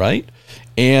weekend, right?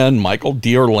 And Michael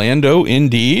D'Orlando,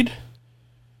 indeed,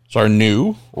 is our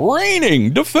new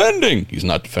reigning, defending, he's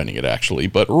not defending it actually,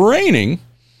 but reigning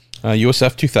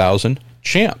USF 2000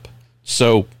 champ.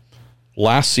 So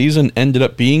last season ended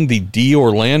up being the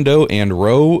D'Orlando and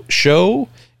Rowe show.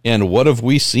 And what have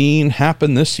we seen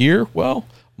happen this year? Well,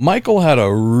 Michael had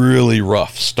a really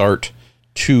rough start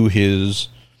to his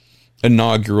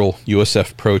inaugural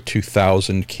USF Pro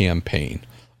 2000 campaign.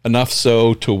 Enough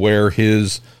so to where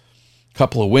his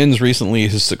couple of wins recently,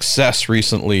 his success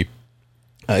recently,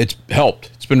 it's helped.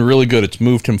 It's been really good. It's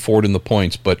moved him forward in the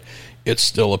points, but it's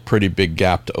still a pretty big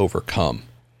gap to overcome.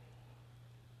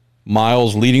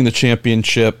 Miles leading the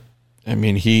championship. I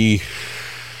mean, he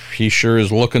sure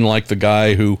is looking like the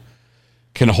guy who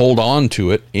can hold on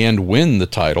to it and win the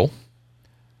title.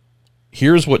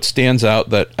 Here's what stands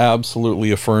out that absolutely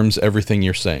affirms everything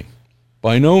you're saying.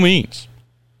 By no means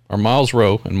are Miles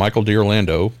Rowe and Michael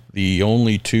D'Orlando, the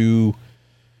only two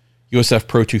USF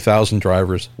Pro 2000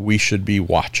 drivers we should be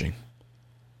watching.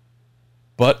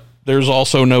 But there's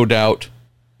also no doubt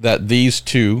that these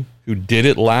two who did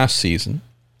it last season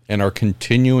and are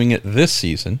continuing it this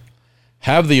season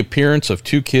have the appearance of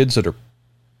two kids that are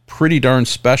pretty darn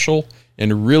special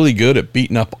and really good at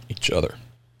beating up each other.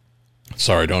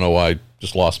 Sorry, I don't know why I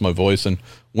just lost my voice and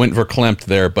went verklempt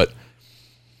there, but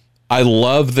I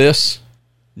love this.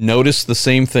 Notice the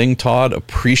same thing, Todd.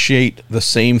 Appreciate the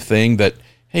same thing, that,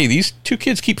 hey, these two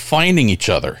kids keep finding each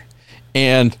other,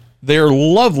 and they're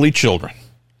lovely children.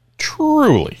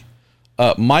 Truly.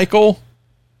 Michael,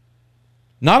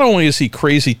 not only is he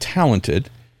crazy talented,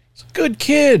 he's a good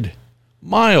kid.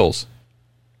 Miles,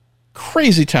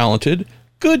 crazy talented,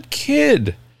 good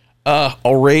kid.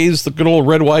 I'll raise the good old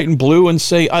red, white, and blue and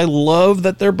say I love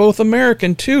that they're both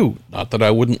American, too. Not that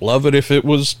I wouldn't love it if it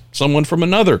was someone from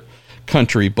another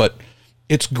country, but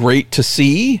it's great to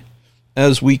see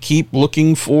as we keep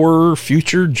looking for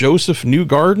future Joseph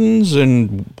Newgardens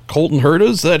and Colton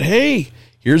Hertas that, hey,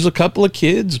 here's a couple of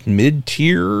kids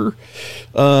mid-tier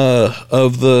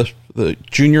of the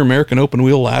Junior American Open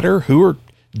Wheel ladder who are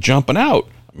jumping out.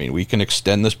 I mean, we can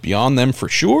extend this beyond them for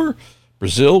sure.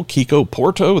 Brazil, Kiko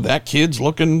Porto, that kid's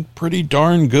looking pretty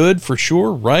darn good for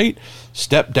sure, right?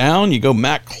 Step down, you go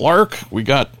Matt Clark. We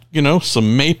got,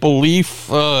 some Maple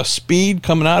Leaf speed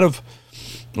coming out of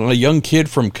a young kid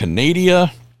from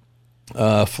Canada,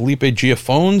 Felipe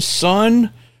Giaffone's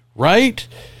son, right?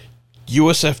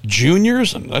 USF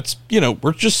juniors, and that's,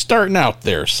 we're just starting out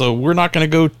there, so we're not going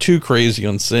to go too crazy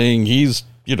on saying he's,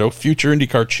 future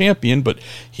IndyCar champion, but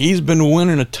he's been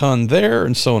winning a ton there,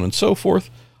 and so on and so forth.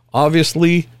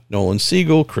 Obviously, Nolan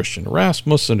Siegel, Christian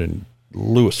Rasmussen, and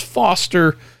Lewis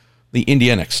Foster, the Indy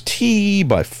NXT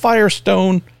by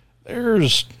Firestone.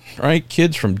 There's, right,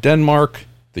 kids from Denmark,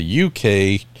 the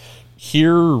UK,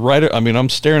 here, right, I'm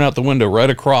staring out the window right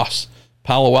across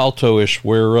Palo Alto-ish,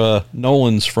 where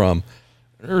Nolan's from.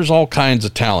 There's all kinds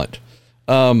of talent.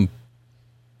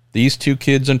 These two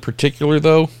kids in particular,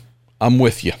 though, I'm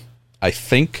with you. I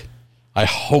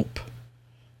hope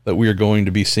that we are going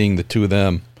to be seeing the two of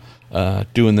them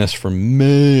doing this for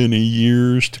many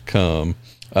years to come.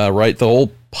 Right, the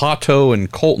whole Pato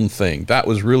and Colton thing, that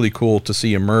was really cool to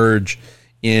see emerge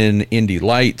in Indy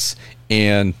Lights,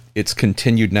 and it's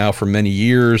continued now for many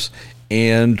years,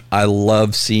 and I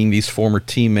love seeing these former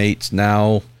teammates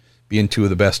now being two of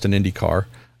the best in IndyCar.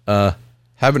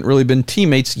 Haven't really been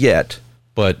teammates yet,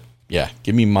 but yeah,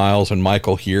 give me Miles and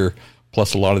Michael here,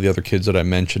 plus a lot of the other kids that I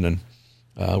mentioned, and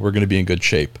we're going to be in good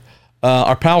shape.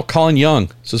 Our pal Colin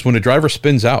Young says, when a driver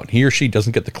spins out, he or she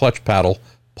doesn't get the clutch paddle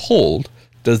pulled,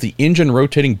 does the engine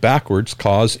rotating backwards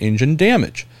cause engine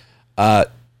damage?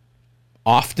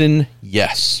 Often,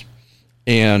 yes.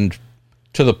 And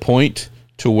to the point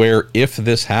to where if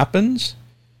this happens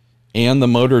and the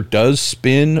motor does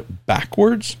spin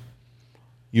backwards,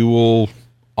 you will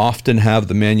often have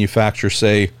the manufacturer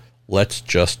say, let's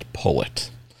just pull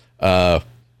it.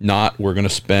 Not we're going to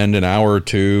spend an hour or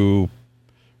two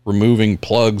removing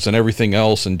plugs and everything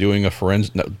else and doing a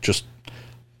forensic. No,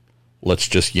 let's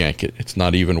just yank it. It's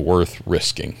not even worth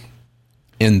risking.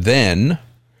 And then,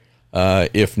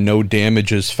 if no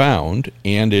damage is found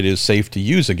and it is safe to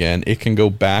use again, it can go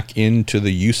back into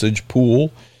the usage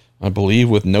pool, I believe,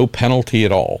 with no penalty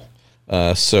at all.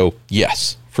 So,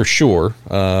 yes, for sure,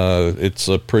 it's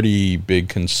a pretty big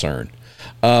concern.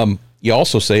 You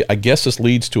also say, I guess this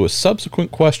leads to a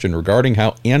subsequent question regarding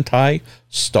how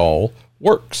anti-stall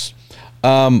works.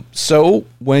 So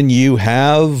when you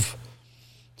have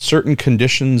certain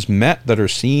conditions met that are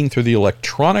seen through the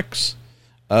electronics,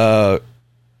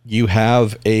 you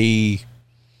have a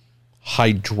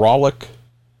hydraulic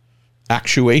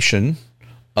actuation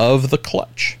of the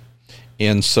clutch.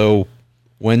 And so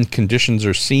when conditions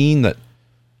are seen that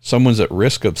someone's at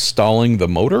risk of stalling the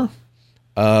motor,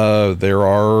 there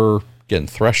are, again,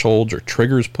 thresholds or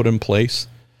triggers put in place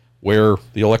where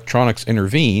the electronics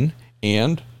intervene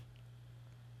and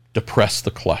depress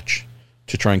the clutch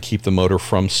to try and keep the motor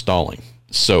from stalling.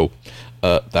 So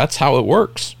that's how it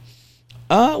works.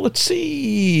 Let's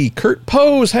see. Kurt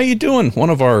Pose, how you doing? One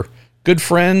of our good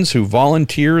friends who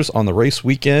volunteers on the race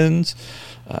weekends.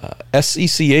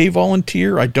 SCCA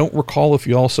volunteer. I don't recall if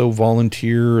you also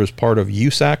volunteer as part of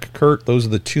USAC, Kurt. Those are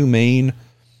the two main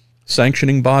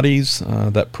sanctioning bodies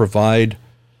that provide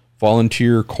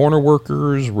volunteer corner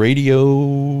workers,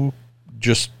 radio,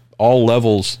 just all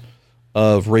levels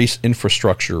of race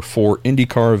infrastructure for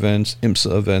IndyCar events,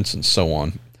 IMSA events, and so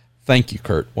on. Thank you,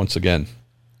 Kurt, once again,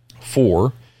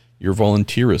 for your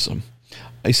volunteerism.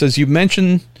 He says, you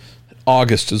mentioned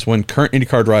August is when current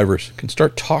IndyCar drivers can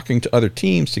start talking to other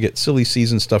teams to get silly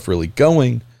season stuff really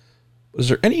going. Was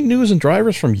there any news on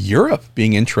drivers from Europe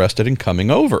being interested in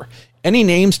coming over? Any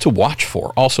names to watch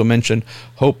for? Also mentioned,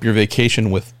 hope your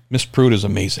vacation with Miss Prude is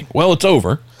amazing. Well, it's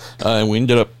over. We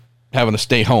ended up having to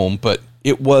stay home, but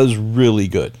it was really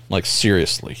good. Like,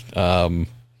 seriously. When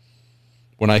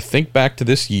I think back to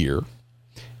this year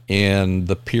and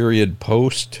the period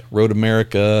post Road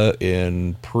America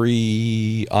and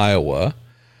pre-Iowa,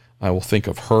 I will think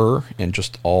of her and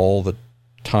just all the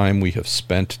time we have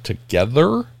spent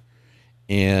together.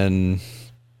 And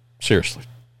seriously,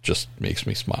 just makes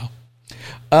me smile.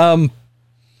 August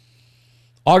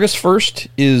 1st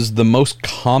is the most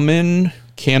common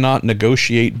cannot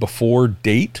negotiate before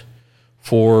date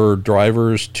for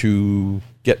drivers to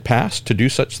get past to do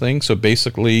such things. So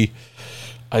basically,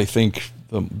 I think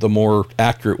the more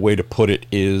accurate way to put it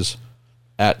is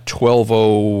at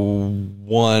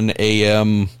 12:01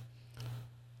 a.m.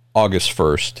 August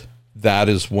 1st. That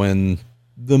is when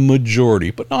the majority,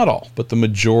 but not all, but the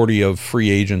majority of free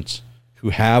agents who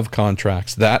have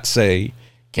contracts that say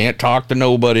can't talk to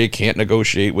nobody, can't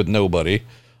negotiate with nobody,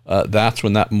 that's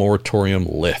when that moratorium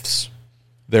lifts.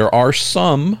 There are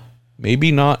some,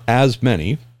 maybe not as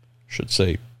many, should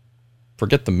say,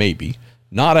 forget the maybe,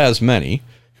 not as many,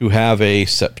 who have a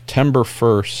September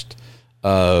 1st,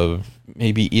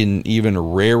 maybe in even a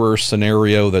rarer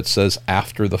scenario that says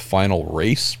after the final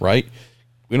race, right?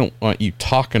 We don't want you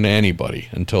talking to anybody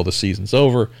until the season's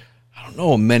over. I don't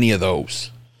know many of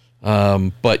those.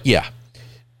 But yeah,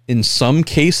 in some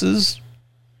cases,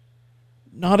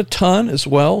 not a ton as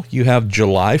well. You have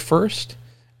July 1st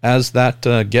as that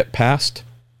get past,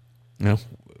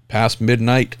 past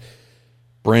midnight,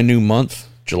 brand new month,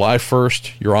 July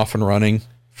 1st, you're off and running.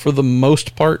 For the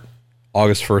most part,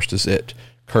 August 1st is it.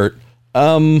 Kurt,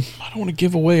 I don't want to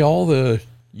give away all the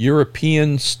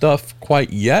European stuff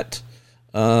quite yet.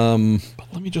 But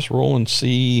let me just roll and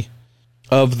see.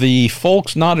 Of the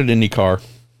folks not at IndyCar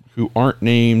who aren't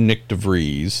named Nick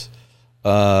DeVries,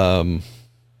 I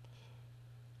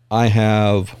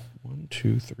have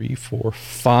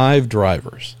 5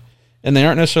 drivers. And they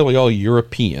aren't necessarily all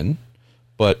European,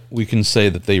 but we can say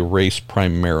that they race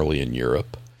primarily in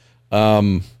Europe.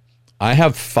 I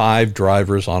have 5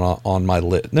 drivers on my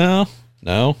list. No.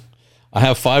 I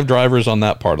have 5 drivers on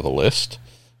that part of the list.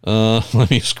 Let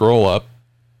me scroll up.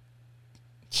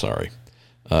 Sorry.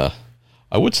 I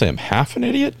would say I'm half an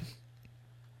idiot,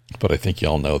 but I think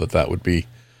y'all know that would be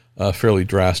fairly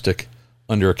drastic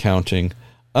underaccounting.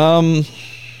 I'll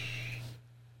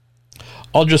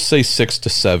just say 6 to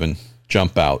 7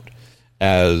 jump out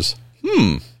as,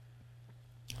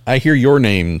 I hear your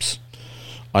names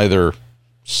either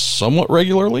somewhat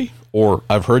regularly, or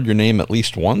I've heard your name at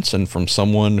least once, and from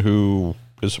someone who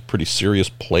is a pretty serious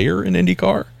player in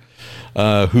IndyCar,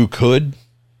 who could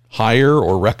hire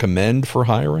or recommend for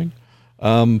hiring.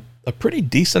 A pretty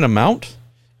decent amount,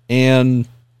 and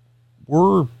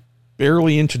we're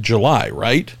barely into July,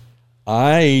 right?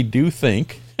 I do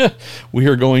think we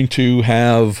are going to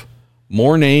have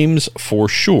more names for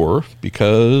sure,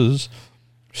 because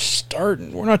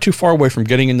we're not too far away from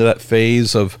getting into that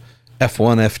phase of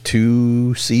F1,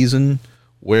 F2 season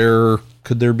where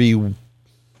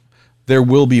there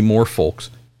will be more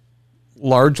folks,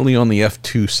 largely on the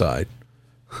F2 side,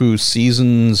 whose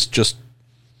seasons just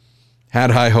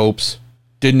had high hopes,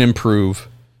 didn't improve.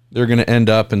 They're going to end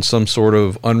up in some sort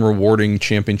of unrewarding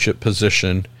championship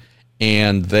position,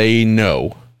 and they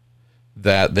know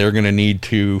that they're going to need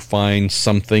to find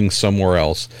something somewhere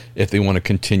else if they want to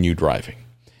continue driving.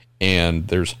 And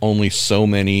there's only so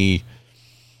many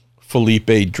Felipe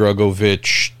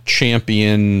Drugovich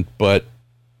champion, but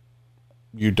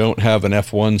you don't have an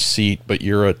F1 seat, but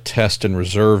you're a test and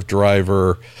reserve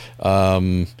driver,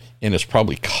 and it's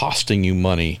probably costing you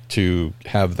money to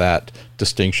have that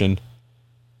distinction.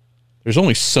 There's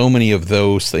only so many of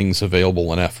those things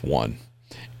available in F1.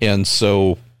 And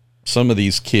so some of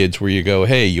these kids where you go,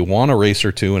 hey, you want a race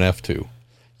or two in F2.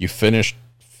 You finished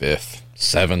 5th,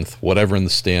 7th, whatever in the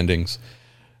standings.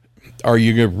 Are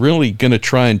you really going to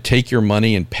try and take your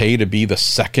money and pay to be the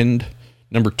second,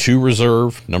 number 2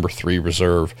 reserve, number 3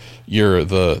 reserve? You're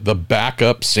the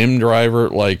backup sim driver.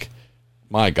 Like,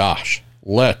 my gosh,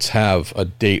 let's have a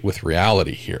date with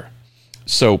reality here.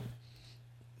 So,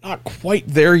 not quite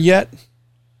there yet,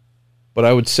 but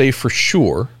I would say for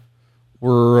sure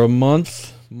we're a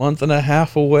month and a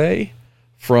half away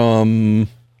from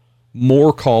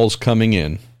more calls coming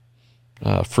in,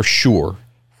 for sure,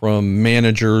 from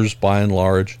managers by and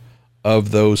large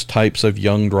of those types of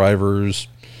young drivers,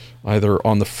 either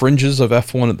on the fringes of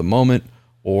F1 at the moment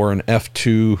or an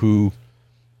F2 who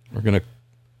are going to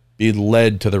be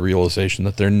led to the realization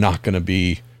that they're not going to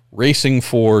be racing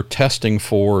for, testing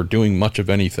for, doing much of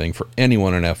anything for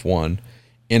anyone in F1,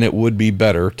 and it would be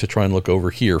better to try and look over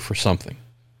here for something.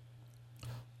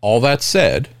 All that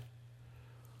said,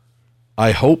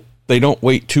 I hope they don't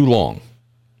wait too long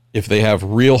if they have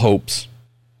real hopes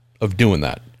of doing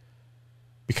that,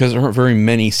 because there aren't very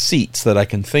many seats that I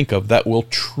can think of that will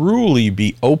truly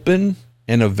be open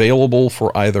and available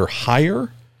for either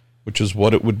hire, which is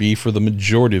what it would be for the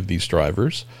majority of these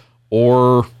drivers,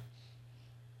 or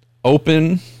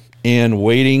open and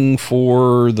waiting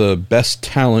for the best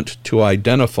talent to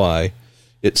identify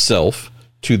itself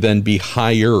to then be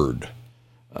hired.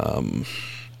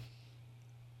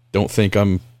 Don't think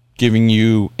I'm giving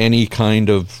you any kind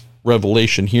of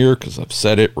revelation here because I've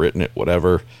said it, written it,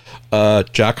 whatever.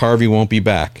 Jack Harvey won't be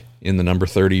back in the number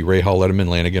 30 Rahal Letterman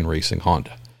Lanigan Racing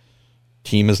Honda.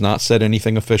 Team has not said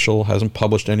anything official, hasn't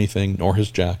published anything, nor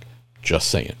has Jack. Just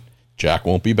saying. Jack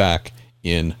won't be back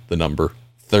in the number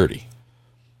 30.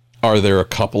 Are there a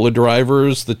couple of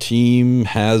drivers the team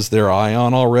has their eye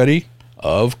on already?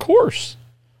 Of course.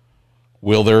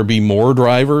 Will there be more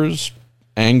drivers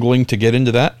angling to get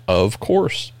into that? Of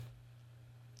course.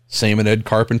 Same at Ed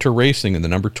Carpenter Racing in the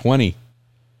number 20.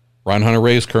 Ryan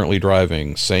Hunter-Reay is currently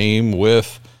driving. Same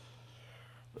with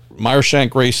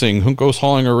Meyershank Racing, Juncos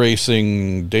Hollinger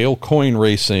Racing, Dale Coyne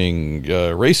Racing,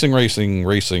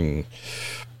 Racing.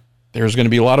 There's going to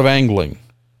be a lot of angling,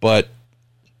 but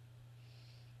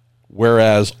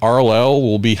whereas RLL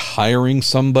will be hiring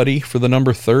somebody for the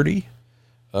number 30,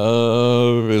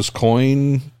 is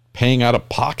Coyne paying out of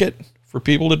pocket for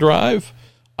people to drive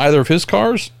either of his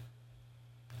cars?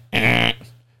 Not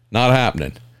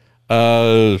happening.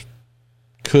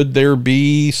 Could there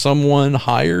be someone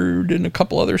hired in a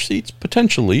couple other seats?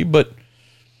 Potentially, but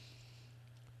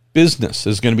business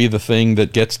is going to be the thing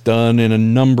that gets done in a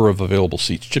number of available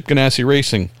seats. Chip Ganassi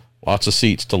Racing, lots of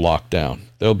seats to lock down.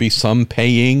 There'll be some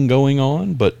paying going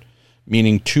on, but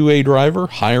meaning to a driver,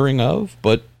 hiring of,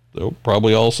 but there'll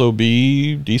probably also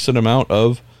be decent amount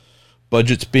of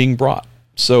budgets being brought.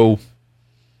 So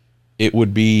it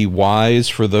would be wise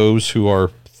for those who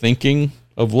are thinking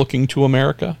of looking to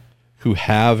America, who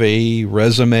have a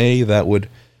resume that would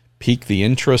pique the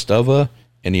interest of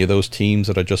any of those teams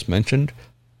that I just mentioned,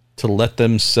 to let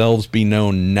themselves be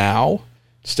known now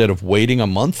instead of waiting a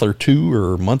month or two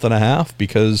or a month and a half,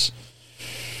 because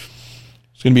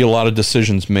there's going to be a lot of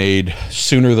decisions made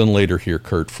sooner than later here,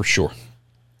 Kurt, for sure.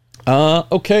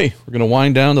 Okay, we're going to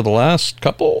wind down to the last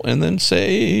couple and then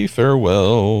say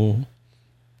farewell.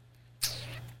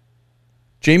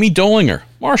 Jamie Dolinger,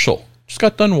 Marshall, just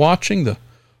got done watching the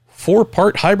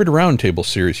 4-part hybrid roundtable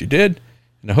series you did,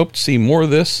 and I hope to see more of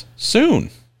this soon.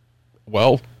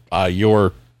 Well,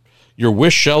 your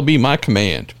wish shall be my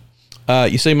command.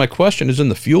 You say my question is in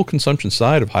the fuel consumption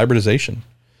side of hybridization.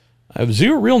 I have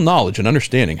zero real knowledge and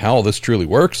understanding how all this truly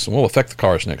works and will affect the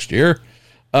cars next year.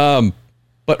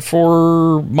 But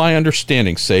for my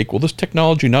understanding's sake, will this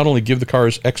technology not only give the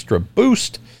cars extra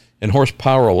boost and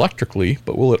horsepower electrically,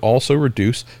 but will it also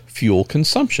reduce fuel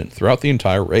consumption throughout the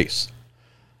entire race?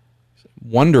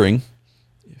 Wondering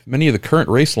if many of the current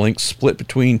race links split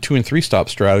between 2 and 3 stop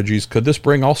strategies, could this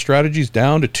bring all strategies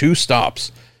down to 2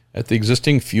 stops at the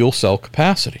existing fuel cell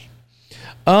capacity?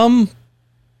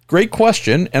 Great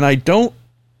question, and I don't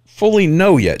fully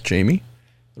know yet, Jamie.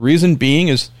 The reason being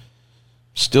is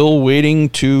still waiting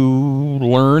to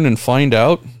learn and find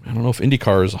out. I don't know if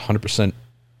IndyCar is 100%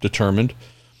 determined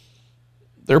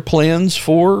their plans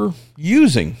for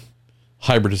using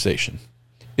hybridization.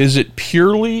 Is it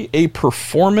purely a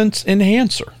performance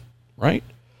enhancer, right?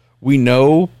 We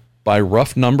know by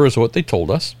rough numbers what they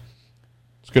told us.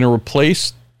 It's going to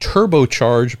replace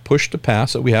turbocharged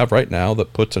push-to-pass that we have right now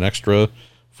that puts an extra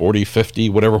 40, 50,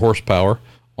 whatever horsepower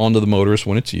onto the motors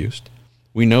when it's used.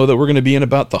 We know that we're going to be in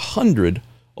about the 100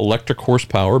 electric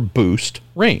horsepower boost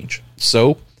range.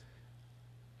 So,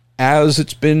 as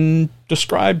it's been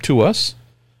described to us,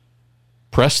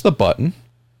 press the button,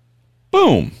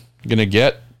 boom, you're going to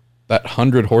get that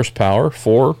 100 horsepower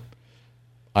for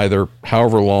either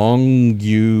however long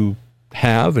you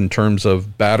have in terms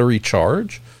of battery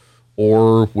charge,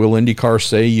 or will IndyCar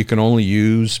say you can only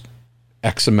use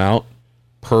X amount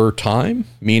per time,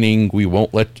 meaning we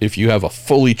won't let, if you have a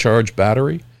fully charged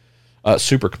battery,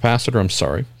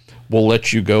 supercapacitor, we'll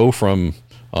let you go from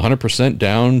 100%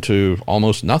 down to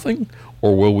almost nothing,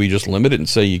 or will we just limit it and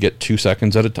say you get 2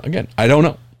 seconds at a time? Again, I don't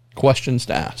know. Questions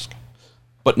to ask.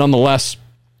 But nonetheless,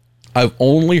 I've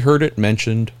only heard it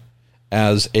mentioned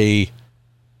as a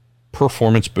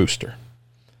performance booster.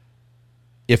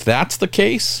 If that's the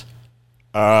case,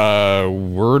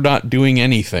 we're not doing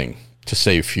anything to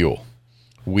save fuel.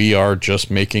 We are just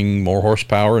making more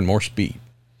horsepower and more speed.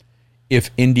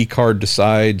 If IndyCar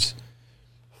decides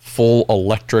full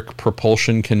electric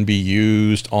propulsion can be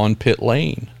used on pit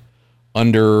lane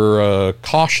under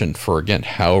caution for, again,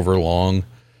 however long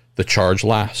the charge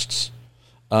lasts.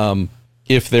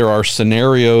 If there are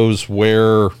scenarios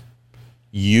where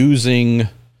using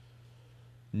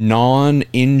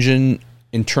non-engine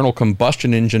internal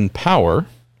combustion engine power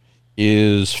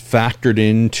is factored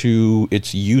into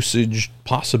its usage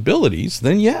possibilities,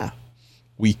 then yeah,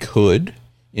 we could,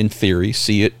 in theory,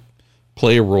 see it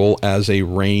play a role as a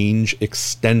range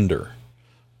extender.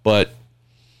 But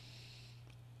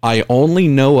I only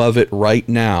know of it right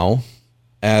now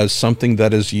as something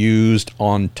that is used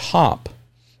on top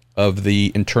of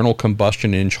the internal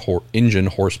combustion engine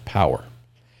horsepower.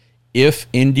 If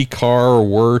IndyCar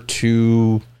were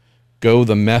to go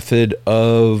the method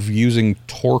of using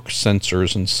torque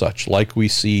sensors and such, like we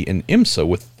see in IMSA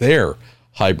with their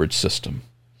hybrid system,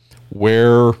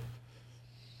 where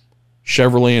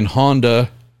Chevrolet and Honda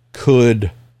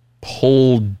could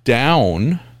pull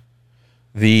down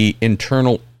the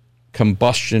internal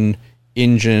combustion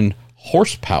engine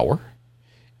horsepower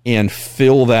and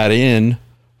fill that in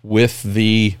with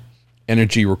the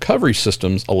energy recovery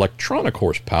system's electronic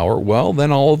horsepower, well,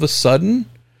 then all of a sudden,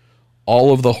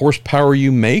 all of the horsepower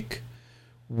you make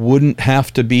wouldn't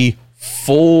have to be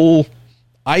full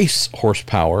ICE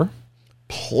horsepower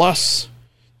plus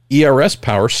ERS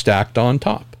power stacked on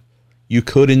top. You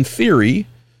could, in theory,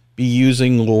 be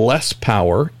using less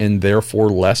power and therefore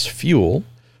less fuel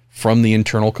from the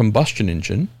internal combustion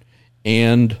engine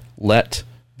and let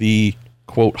the,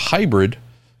 quote, hybrid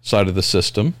side of the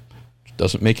system, which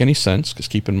doesn't make any sense because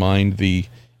keep in mind the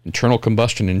internal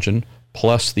combustion engine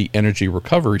plus the energy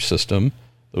recovery system,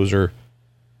 those are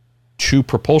two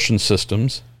propulsion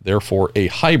systems, therefore a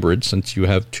hybrid since you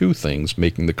have two things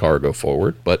making the car go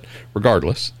forward. But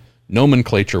regardless,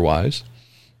 nomenclature-wise,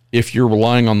 if you're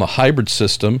relying on the hybrid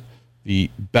system,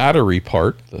 the battery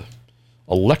part, the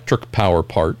electric power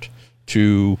part,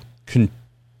 to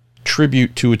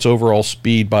contribute to its overall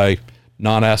speed by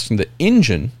not asking the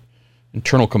engine,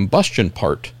 internal combustion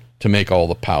part, to make all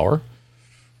the power,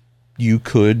 you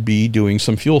could be doing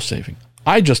some fuel saving.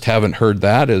 I just haven't heard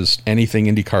that as anything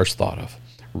IndyCar's thought of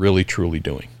really, truly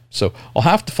doing. So I'll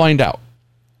have to find out.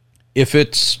 If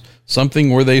it's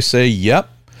something where they say, yep,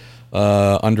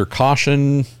 under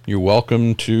caution, you're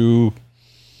welcome to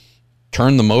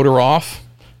turn the motor off.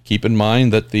 Keep in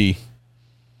mind that the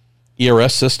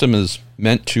ERS system is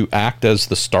meant to act as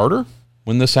the starter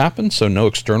when this happens, so no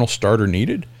external starter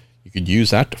needed. You could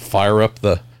use that to fire up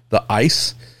the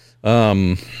ICE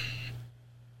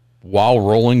while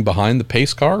rolling behind the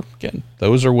pace car. Again,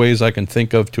 those are ways I can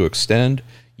think of to extend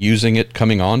using it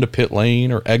coming onto pit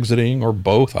lane or exiting or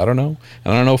both. I don't know.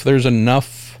 And I don't know if there's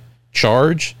enough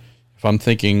charge. If I'm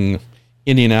thinking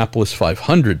Indianapolis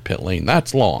 500 pit lane,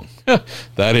 that's long.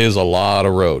 That is a lot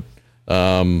of road.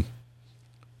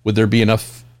 Would there be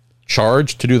enough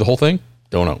charge to do the whole thing?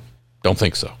 Don't know. Don't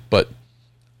think so. But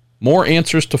more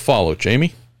answers to follow,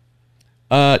 Jamie.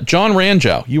 John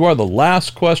Ranjow, you are the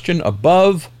last question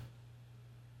above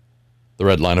the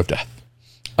red line of death.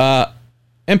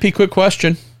 MP, quick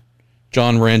question.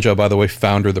 John Ranjow, by the way,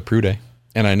 founder of the Prude.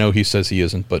 And I know he says he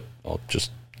isn't, but I'll just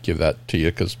give that to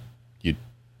you because you,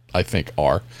 I think,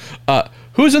 are.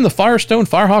 Who's in the Firestone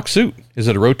Firehawk suit? Is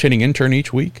it a rotating intern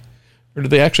each week? Or do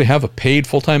they actually have a paid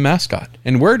full-time mascot?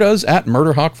 And where does at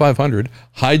Murderhawk 500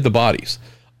 hide the bodies?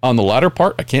 On the latter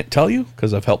part, I can't tell you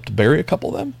because I've helped bury a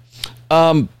couple of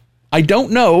them. I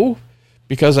don't know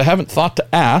because I haven't thought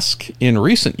to ask in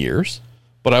recent years,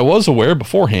 but I was aware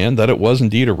beforehand that it was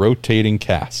indeed a rotating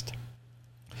cast.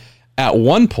 At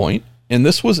one point, and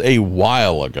this was a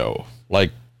while ago,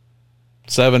 like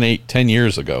 7, 8, 10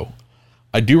 years ago,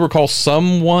 I do recall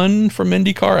someone from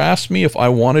IndyCar asked me if I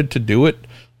wanted to do it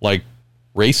like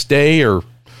race day or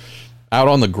out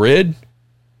on the grid.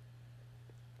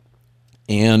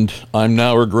 And I'm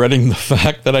now regretting the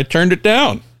fact that I turned it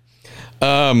down.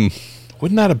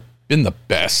 Wouldn't that have been the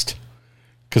best?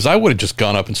 Because I would have just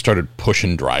gone up and started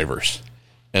pushing drivers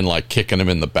and like kicking them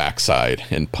in the backside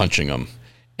and punching them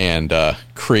and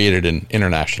created an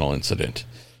international incident,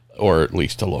 or at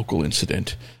least a local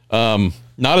incident.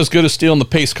 Not as good as stealing the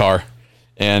pace car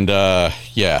and,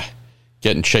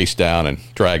 getting chased down and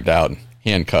dragged out and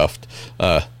handcuffed.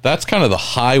 That's kind of the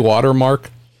high water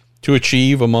mark to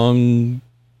achieve among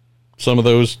some of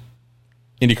those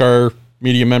IndyCar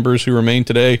media members who remain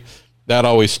today. That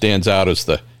always stands out as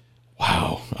the,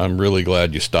 wow, I'm really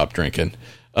glad you stopped drinking.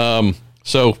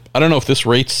 So I don't know if this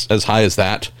rates as high as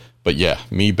that, But yeah,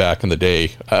 me back in the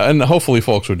day, and hopefully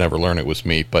folks would never learn it was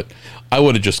me, but I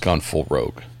would have just gone full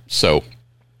rogue. So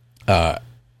I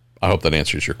hope that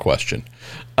answers your question.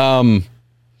 For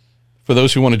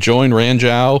those who want to join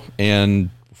Ranjao,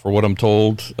 and for what I'm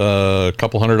told, a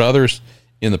couple hundred others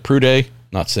in the Prue Day,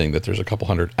 not saying that there's a couple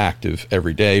hundred active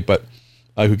every day, but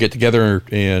who get together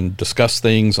and discuss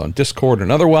things on Discord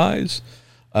and otherwise,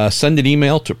 send an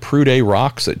email to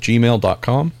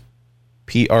prudayrocks@gmail.com,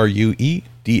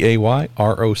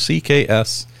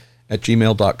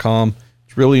 PRUEDAYROCKS@gmail.com.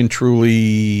 It's really and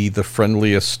truly the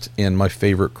friendliest and my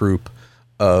favorite group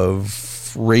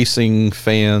of racing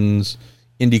fans,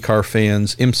 IndyCar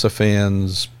fans, IMSA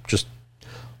fans, just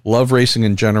love racing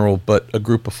in general, but a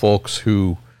group of folks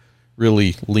who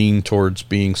really lean towards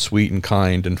being sweet and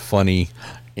kind and funny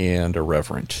and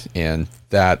irreverent. And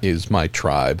that is my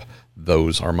tribe.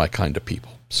 Those are my kind of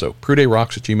people. So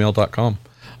prudayrocks@gmail.com.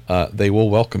 They will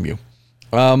welcome you.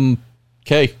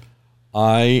 Okay.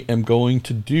 I am going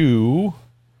to do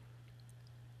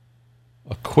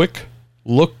a quick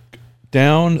look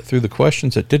down through the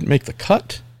questions that didn't make the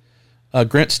cut.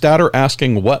 Grant Stouter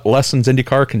asking what lessons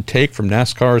IndyCar can take from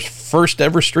NASCAR's first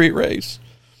ever street race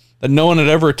that no one had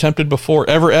ever attempted before,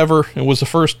 ever. It was the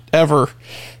first ever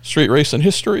street race in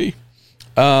history.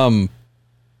 Feel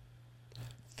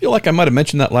like I might have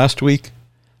mentioned that last week.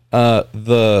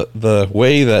 The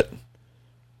way that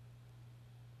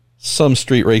some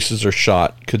street races are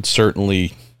shot could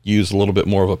certainly use a little bit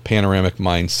more of a panoramic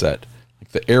mindset.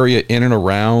 Like the area in and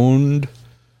around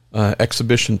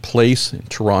Exhibition Place in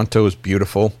Toronto is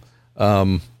beautiful.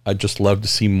 I'd just love to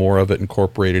see more of it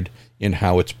incorporated in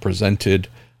how it's presented.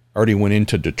 Already went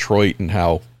into Detroit and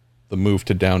how the move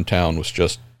to downtown was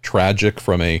just tragic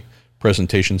from a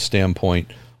presentation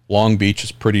standpoint. Long Beach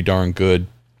is pretty darn good.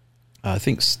 I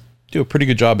think do a pretty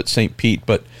good job at St. Pete,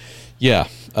 but yeah,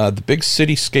 the big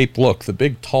cityscape look, the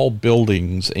big tall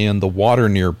buildings and the water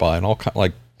nearby and all kind,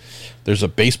 like there's a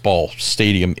baseball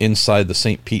stadium inside the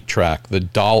St. Pete track, the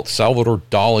Salvador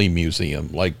Dali Museum.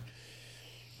 Like,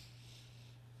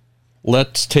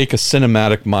 let's take a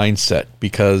cinematic mindset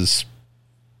because,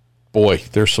 boy,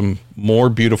 there's some more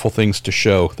beautiful things to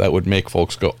show that would make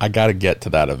folks go, I got to get to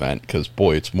that event because,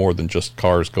 boy, it's more than just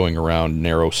cars going around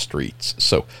narrow streets.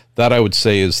 So that I would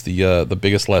say is the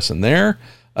biggest lesson there.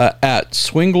 At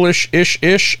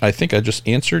Swinglish-ish, I think I just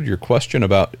answered your question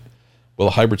about will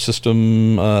a hybrid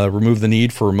system remove the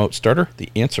need for remote starter? The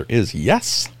answer is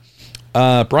yes.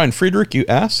 Brian Friedrich, you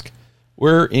ask,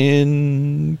 where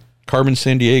in Carbon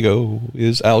San Diego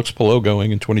is Alex Palou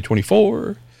going in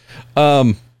 2024?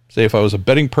 Say if I was a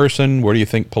betting person, where do you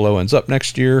think Palou ends up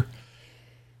next year?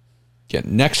 Again,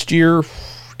 next year,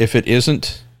 if it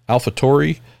isn't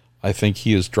AlphaTauri, I think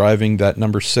he is driving that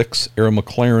number 6 Arrow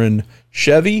McLaren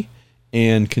Chevy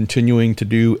and continuing to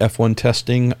do F1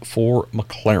 testing for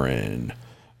McLaren.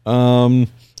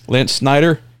 Lance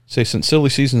Snyder, say since silly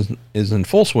season is in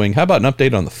full swing, how about an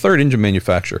update on the third engine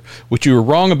manufacturer, which you were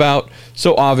wrong about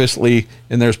so obviously,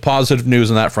 and there's positive news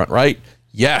on that front, right?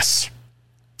 Yes.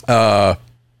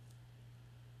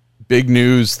 Big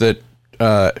news that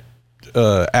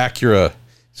Acura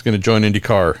is going to join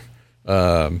IndyCar.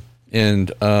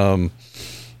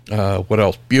 What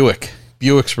else?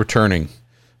 Buick's returning.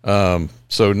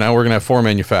 So now we're going to have 4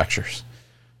 manufacturers.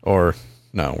 Or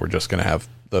no, we're just going to have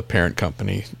the parent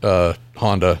company,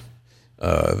 Honda,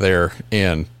 there.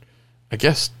 And I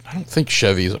guess, I don't think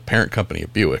Chevy is a parent company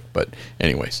of Buick, but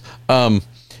anyways.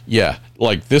 Yeah,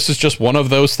 like this is just one of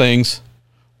those things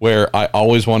where I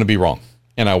always want to be wrong.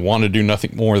 And I want to do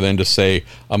nothing more than to say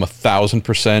I'm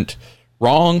 1,000%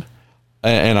 wrong.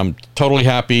 And I'm totally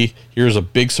happy. Here's a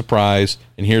big surprise,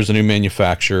 and here's a new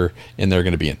manufacturer, and they're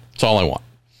going to be in. That's all I want.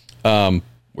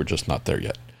 We're just not there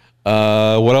yet.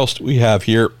 What else do we have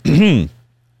here? I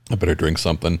better drink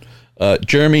something.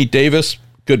 Jeremy Davis,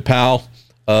 good pal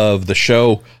of the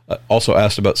show, also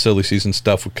asked about silly season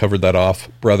stuff. We covered that off,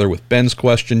 brother, with Ben's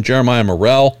question. Jeremiah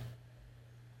Morrell,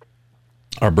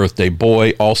 our birthday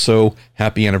boy, also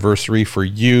happy anniversary for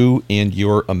you and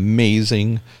your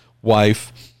amazing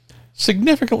wife.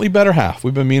 Significantly better half.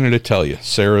 We've been meaning to tell you.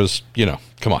 Sarah's,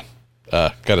 come on.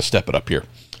 Got to step it up here.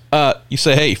 You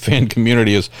say, hey, fan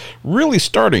community is really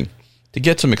starting to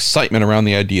get some excitement around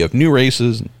the idea of new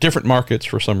races and different markets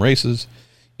for some races.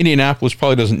 Indianapolis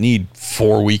probably doesn't need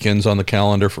 4 weekends on the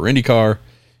calendar for IndyCar.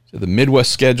 So the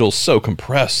Midwest schedule is so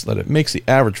compressed that it makes the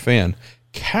average fan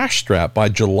cash strapped by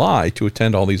July to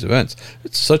attend all these events.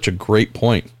 It's such a great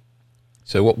point.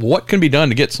 So what can be done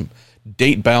to get some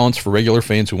date balance for regular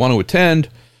fans who want to attend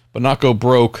but not go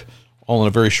broke all in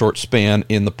a very short span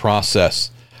in the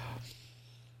process?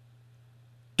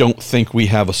 don't think we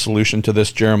have a solution to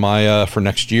this, Jeremiah, for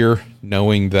next year,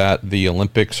 knowing that the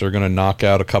Olympics are going to knock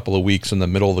out a couple of weeks in the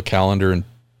middle of the calendar, and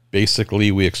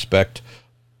basically we expect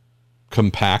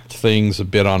compact things a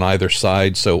bit on either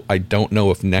side. So I don't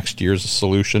know if next year's a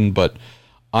solution, but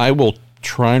I will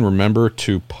try and remember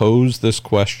to pose this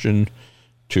question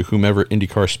to whomever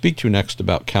IndyCar speak to next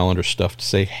about calendar stuff, to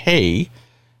say, hey,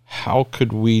 how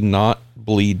could we not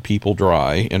bleed people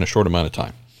dry in a short amount of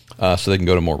time so they can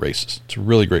go to more races? It's a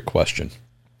really great question.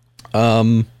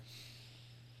 Why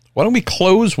don't we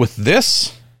close with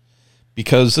this?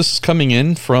 Because this is coming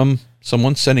in from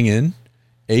someone sending in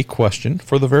a question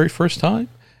for the very first time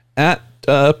at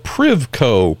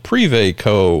Priveco.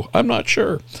 I'm not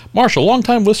sure. Marshall,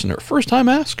 longtime listener, first time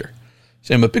asker.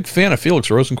 Say, I'm a big fan of Felix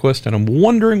Rosenqvist, and I'm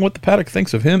wondering what the paddock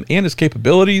thinks of him and his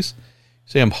capabilities.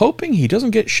 Say, I'm hoping he doesn't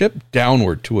get shipped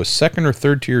downward to a second or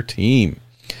third tier team.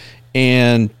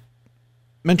 And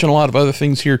mention a lot of other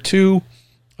things here too.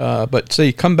 But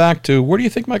say, come back to, where do you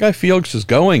think my guy Felix is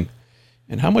going?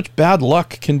 And how much bad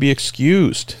luck can be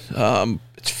excused?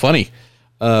 It's funny.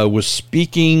 Was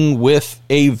speaking with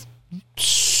a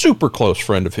super close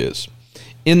friend of his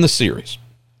in the series,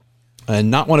 and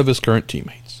not one of his current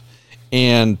teammates.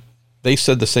 And they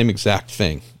said the same exact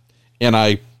thing. And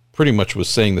I pretty much was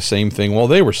saying the same thing while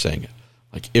they were saying it.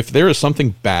 Like, if there is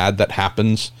something bad that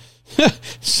happens,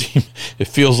 it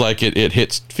feels like it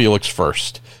hits Felix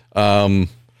first.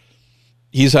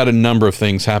 He's had a number of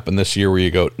things happen this year where you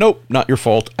go, nope, not your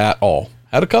fault at all.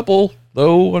 Had a couple,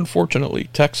 though, unfortunately.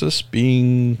 Texas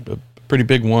being a pretty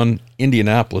big one.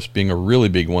 Indianapolis being a really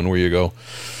big one where you go,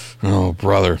 oh,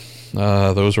 brother.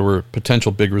 Those were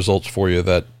potential big results for you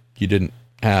that you didn't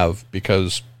have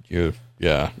because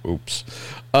oops.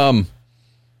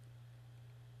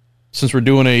 Since we're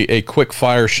doing a quick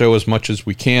fire show as much as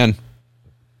we can,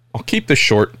 I'll keep this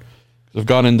short. I've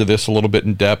gone into this a little bit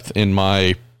in depth in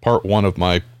my part one of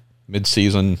my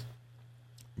mid-season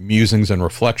musings and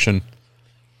reflection.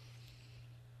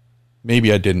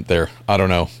 Maybe I didn't there. I don't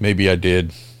know. Maybe I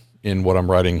did in what I'm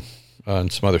writing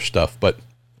and some other stuff. But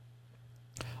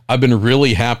I've been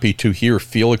really happy to hear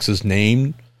Felix's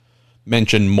name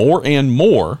mentioned more and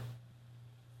more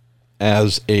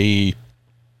as a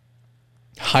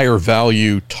higher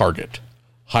value target,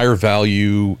 higher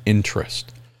value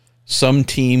interest. Some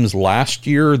teams last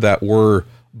year that were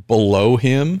below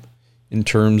him in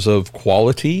terms of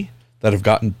quality that have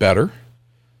gotten better.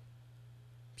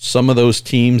 Some of those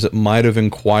teams that might have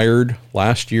inquired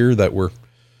last year that were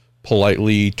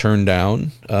politely turned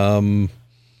down,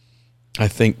 I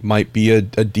think might be a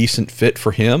decent fit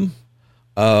for him.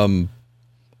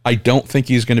 I don't think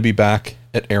he's going to be back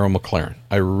at Arrow McLaren.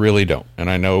 I really don't. And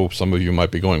I know some of you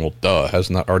might be going, well, duh,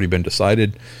 hasn't that already been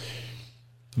decided?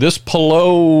 This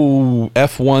Palou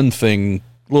F1 thing,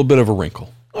 a little bit of a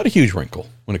wrinkle. Not a huge wrinkle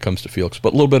when it comes to Felix,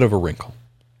 but a little bit of a wrinkle.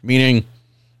 Meaning,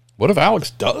 what if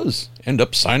Alex does end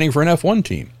up signing for an F1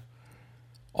 team?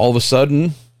 All of a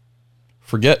sudden,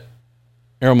 forget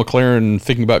Arrow McLaren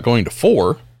thinking about going to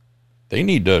 4. They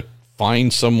need to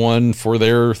find someone for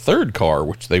their third car,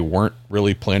 which they weren't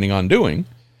really planning on doing.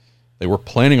 They were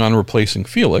planning on replacing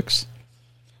Felix.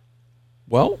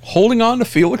 Well, holding on to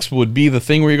Felix would be the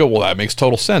thing where you go, well, that makes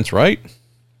total sense, right?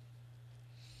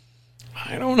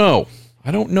 I don't know.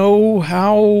 I don't know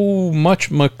how much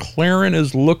McLaren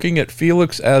is looking at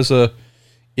Felix as a,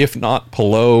 if not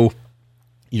Palou,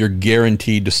 you're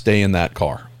guaranteed to stay in that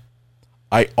car.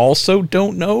 I also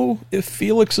don't know if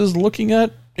Felix is looking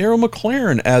at Arrow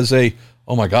McLaren as a,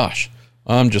 oh my gosh,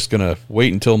 I'm just going to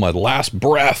wait until my last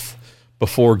breath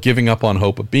before giving up on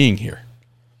hope of being here.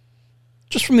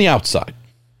 Just from the outside,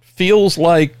 feels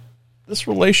like this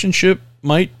relationship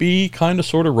might be kind of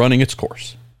sort of running its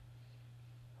course.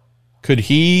 Could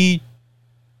he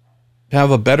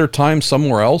have a better time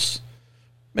somewhere else?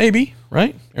 Maybe,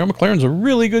 right? Arrow McLaren's a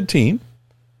really good team.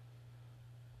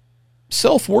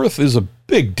 Self-worth is a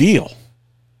big deal.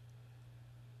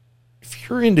 If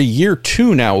you're into year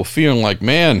 2 now feeling like,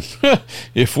 man,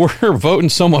 if we're voting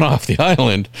someone off the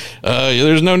island,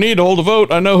 there's no need to hold a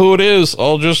vote. I know who it is.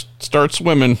 I'll just start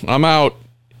swimming. I'm out.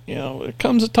 You know, it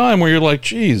comes a time where you're like,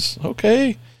 geez,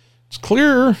 okay, it's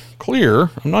clear.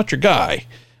 I'm not your guy.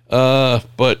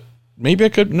 But maybe I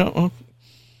could, no,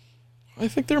 I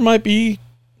think there might be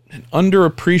an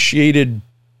underappreciated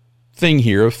thing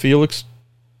here of Felix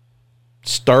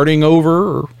starting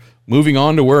over or moving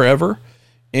on to wherever.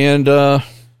 And,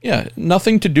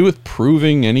 nothing to do with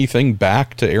proving anything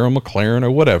back to Arrow McLaren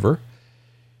or whatever.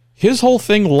 His whole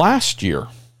thing last year,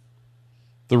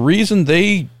 the reason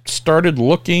they started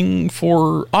looking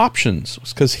for options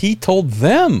was because he told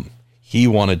them he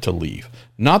wanted to leave.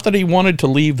 Not that he wanted to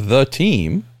leave the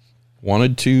team.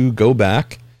 wanted to go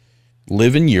back,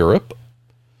 live in Europe,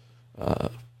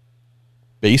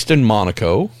 based in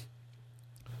Monaco,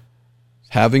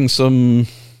 having some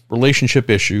relationship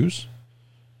issues.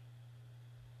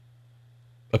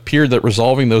 Appeared that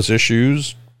resolving those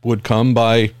issues would come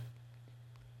by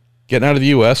getting out of the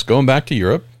U.S., going back to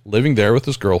Europe, living there with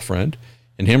his girlfriend,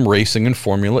 and him racing in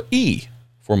Formula E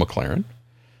for McLaren.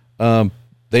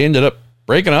 They ended up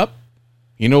breaking up.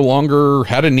 He no longer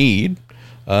had a need.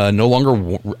 I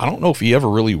don't know if he ever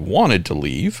really wanted to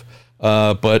leave,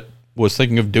 but was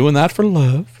thinking of doing that for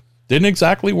love. Didn't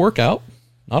exactly work out.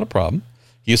 Not a problem.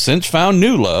 He has since found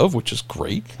new love, which is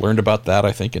great. Learned about that,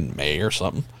 I think, in May or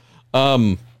something.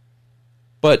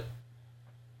 But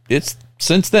it's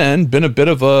since then been a bit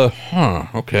of a,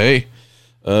 okay.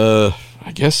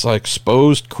 I guess I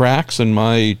exposed cracks in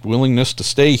my willingness to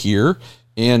stay here.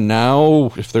 And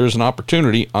now, if there's an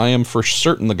opportunity, I am for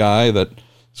certain the guy that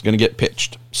is going to get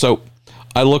pitched. So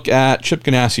I look at Chip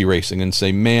Ganassi Racing and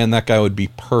say, man, that guy would be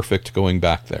perfect going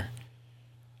back there.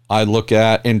 I look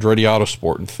at Andretti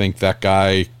Autosport and think that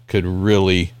guy could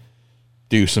really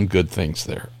do some good things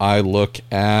there. I look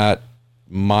at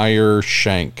Meyer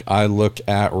Shank. I look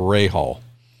at Rahal.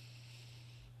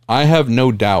 I have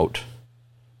no doubt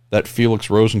that Felix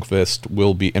Rosenqvist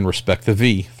will be, and respect the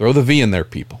V, throw the V in there,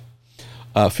 people.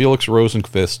 Felix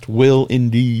Rosenqvist will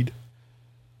indeed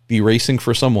be racing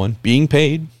for someone, being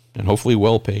paid, and hopefully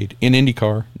well paid, in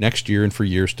IndyCar next year and for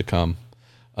years to come,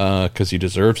 because he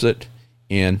deserves it.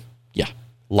 And yeah,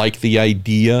 like the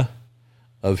idea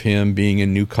of him being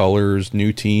in new colors,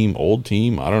 new team, old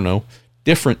team, I don't know,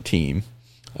 different team.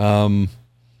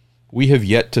 We have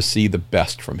yet to see the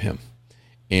best from him.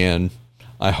 And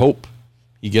I hope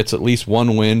he gets at least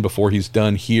one win before he's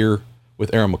done here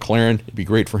with Aaron McLaren. It'd be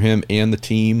great for him and the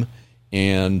team.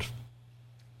 And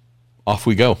off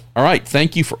we go. All right.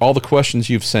 Thank you for all the questions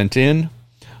you've sent in.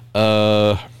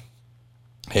 Hey,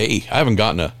 I haven't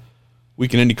gotten a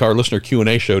Week in IndyCar listener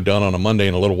Q&A show done on a Monday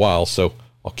in a little while, so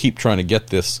I'll keep trying to get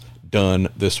this done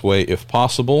this way if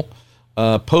possible.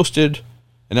 Posted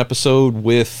an episode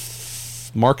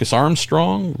with Marcus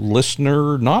Armstrong,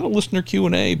 listener, not a listener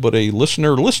Q&A, but a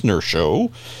listener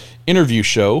show, interview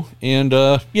show. And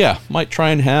might try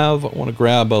and I want to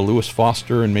grab Lewis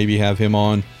Foster and maybe have him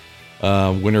on,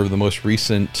 winner of the most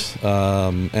recent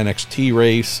NXT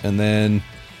race. And then,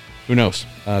 who knows,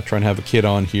 try and have a kid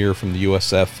on here from the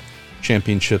USF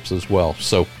championships as well.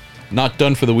 So, not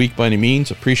done for the week by any means.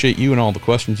 Appreciate you and all the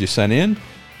questions you sent in.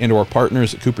 And to our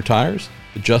partners at Cooper Tires,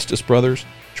 the Justice Brothers,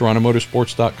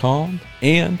 TorontoMotorsports.com,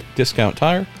 and Discount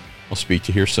Tire. I'll speak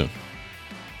to you here soon.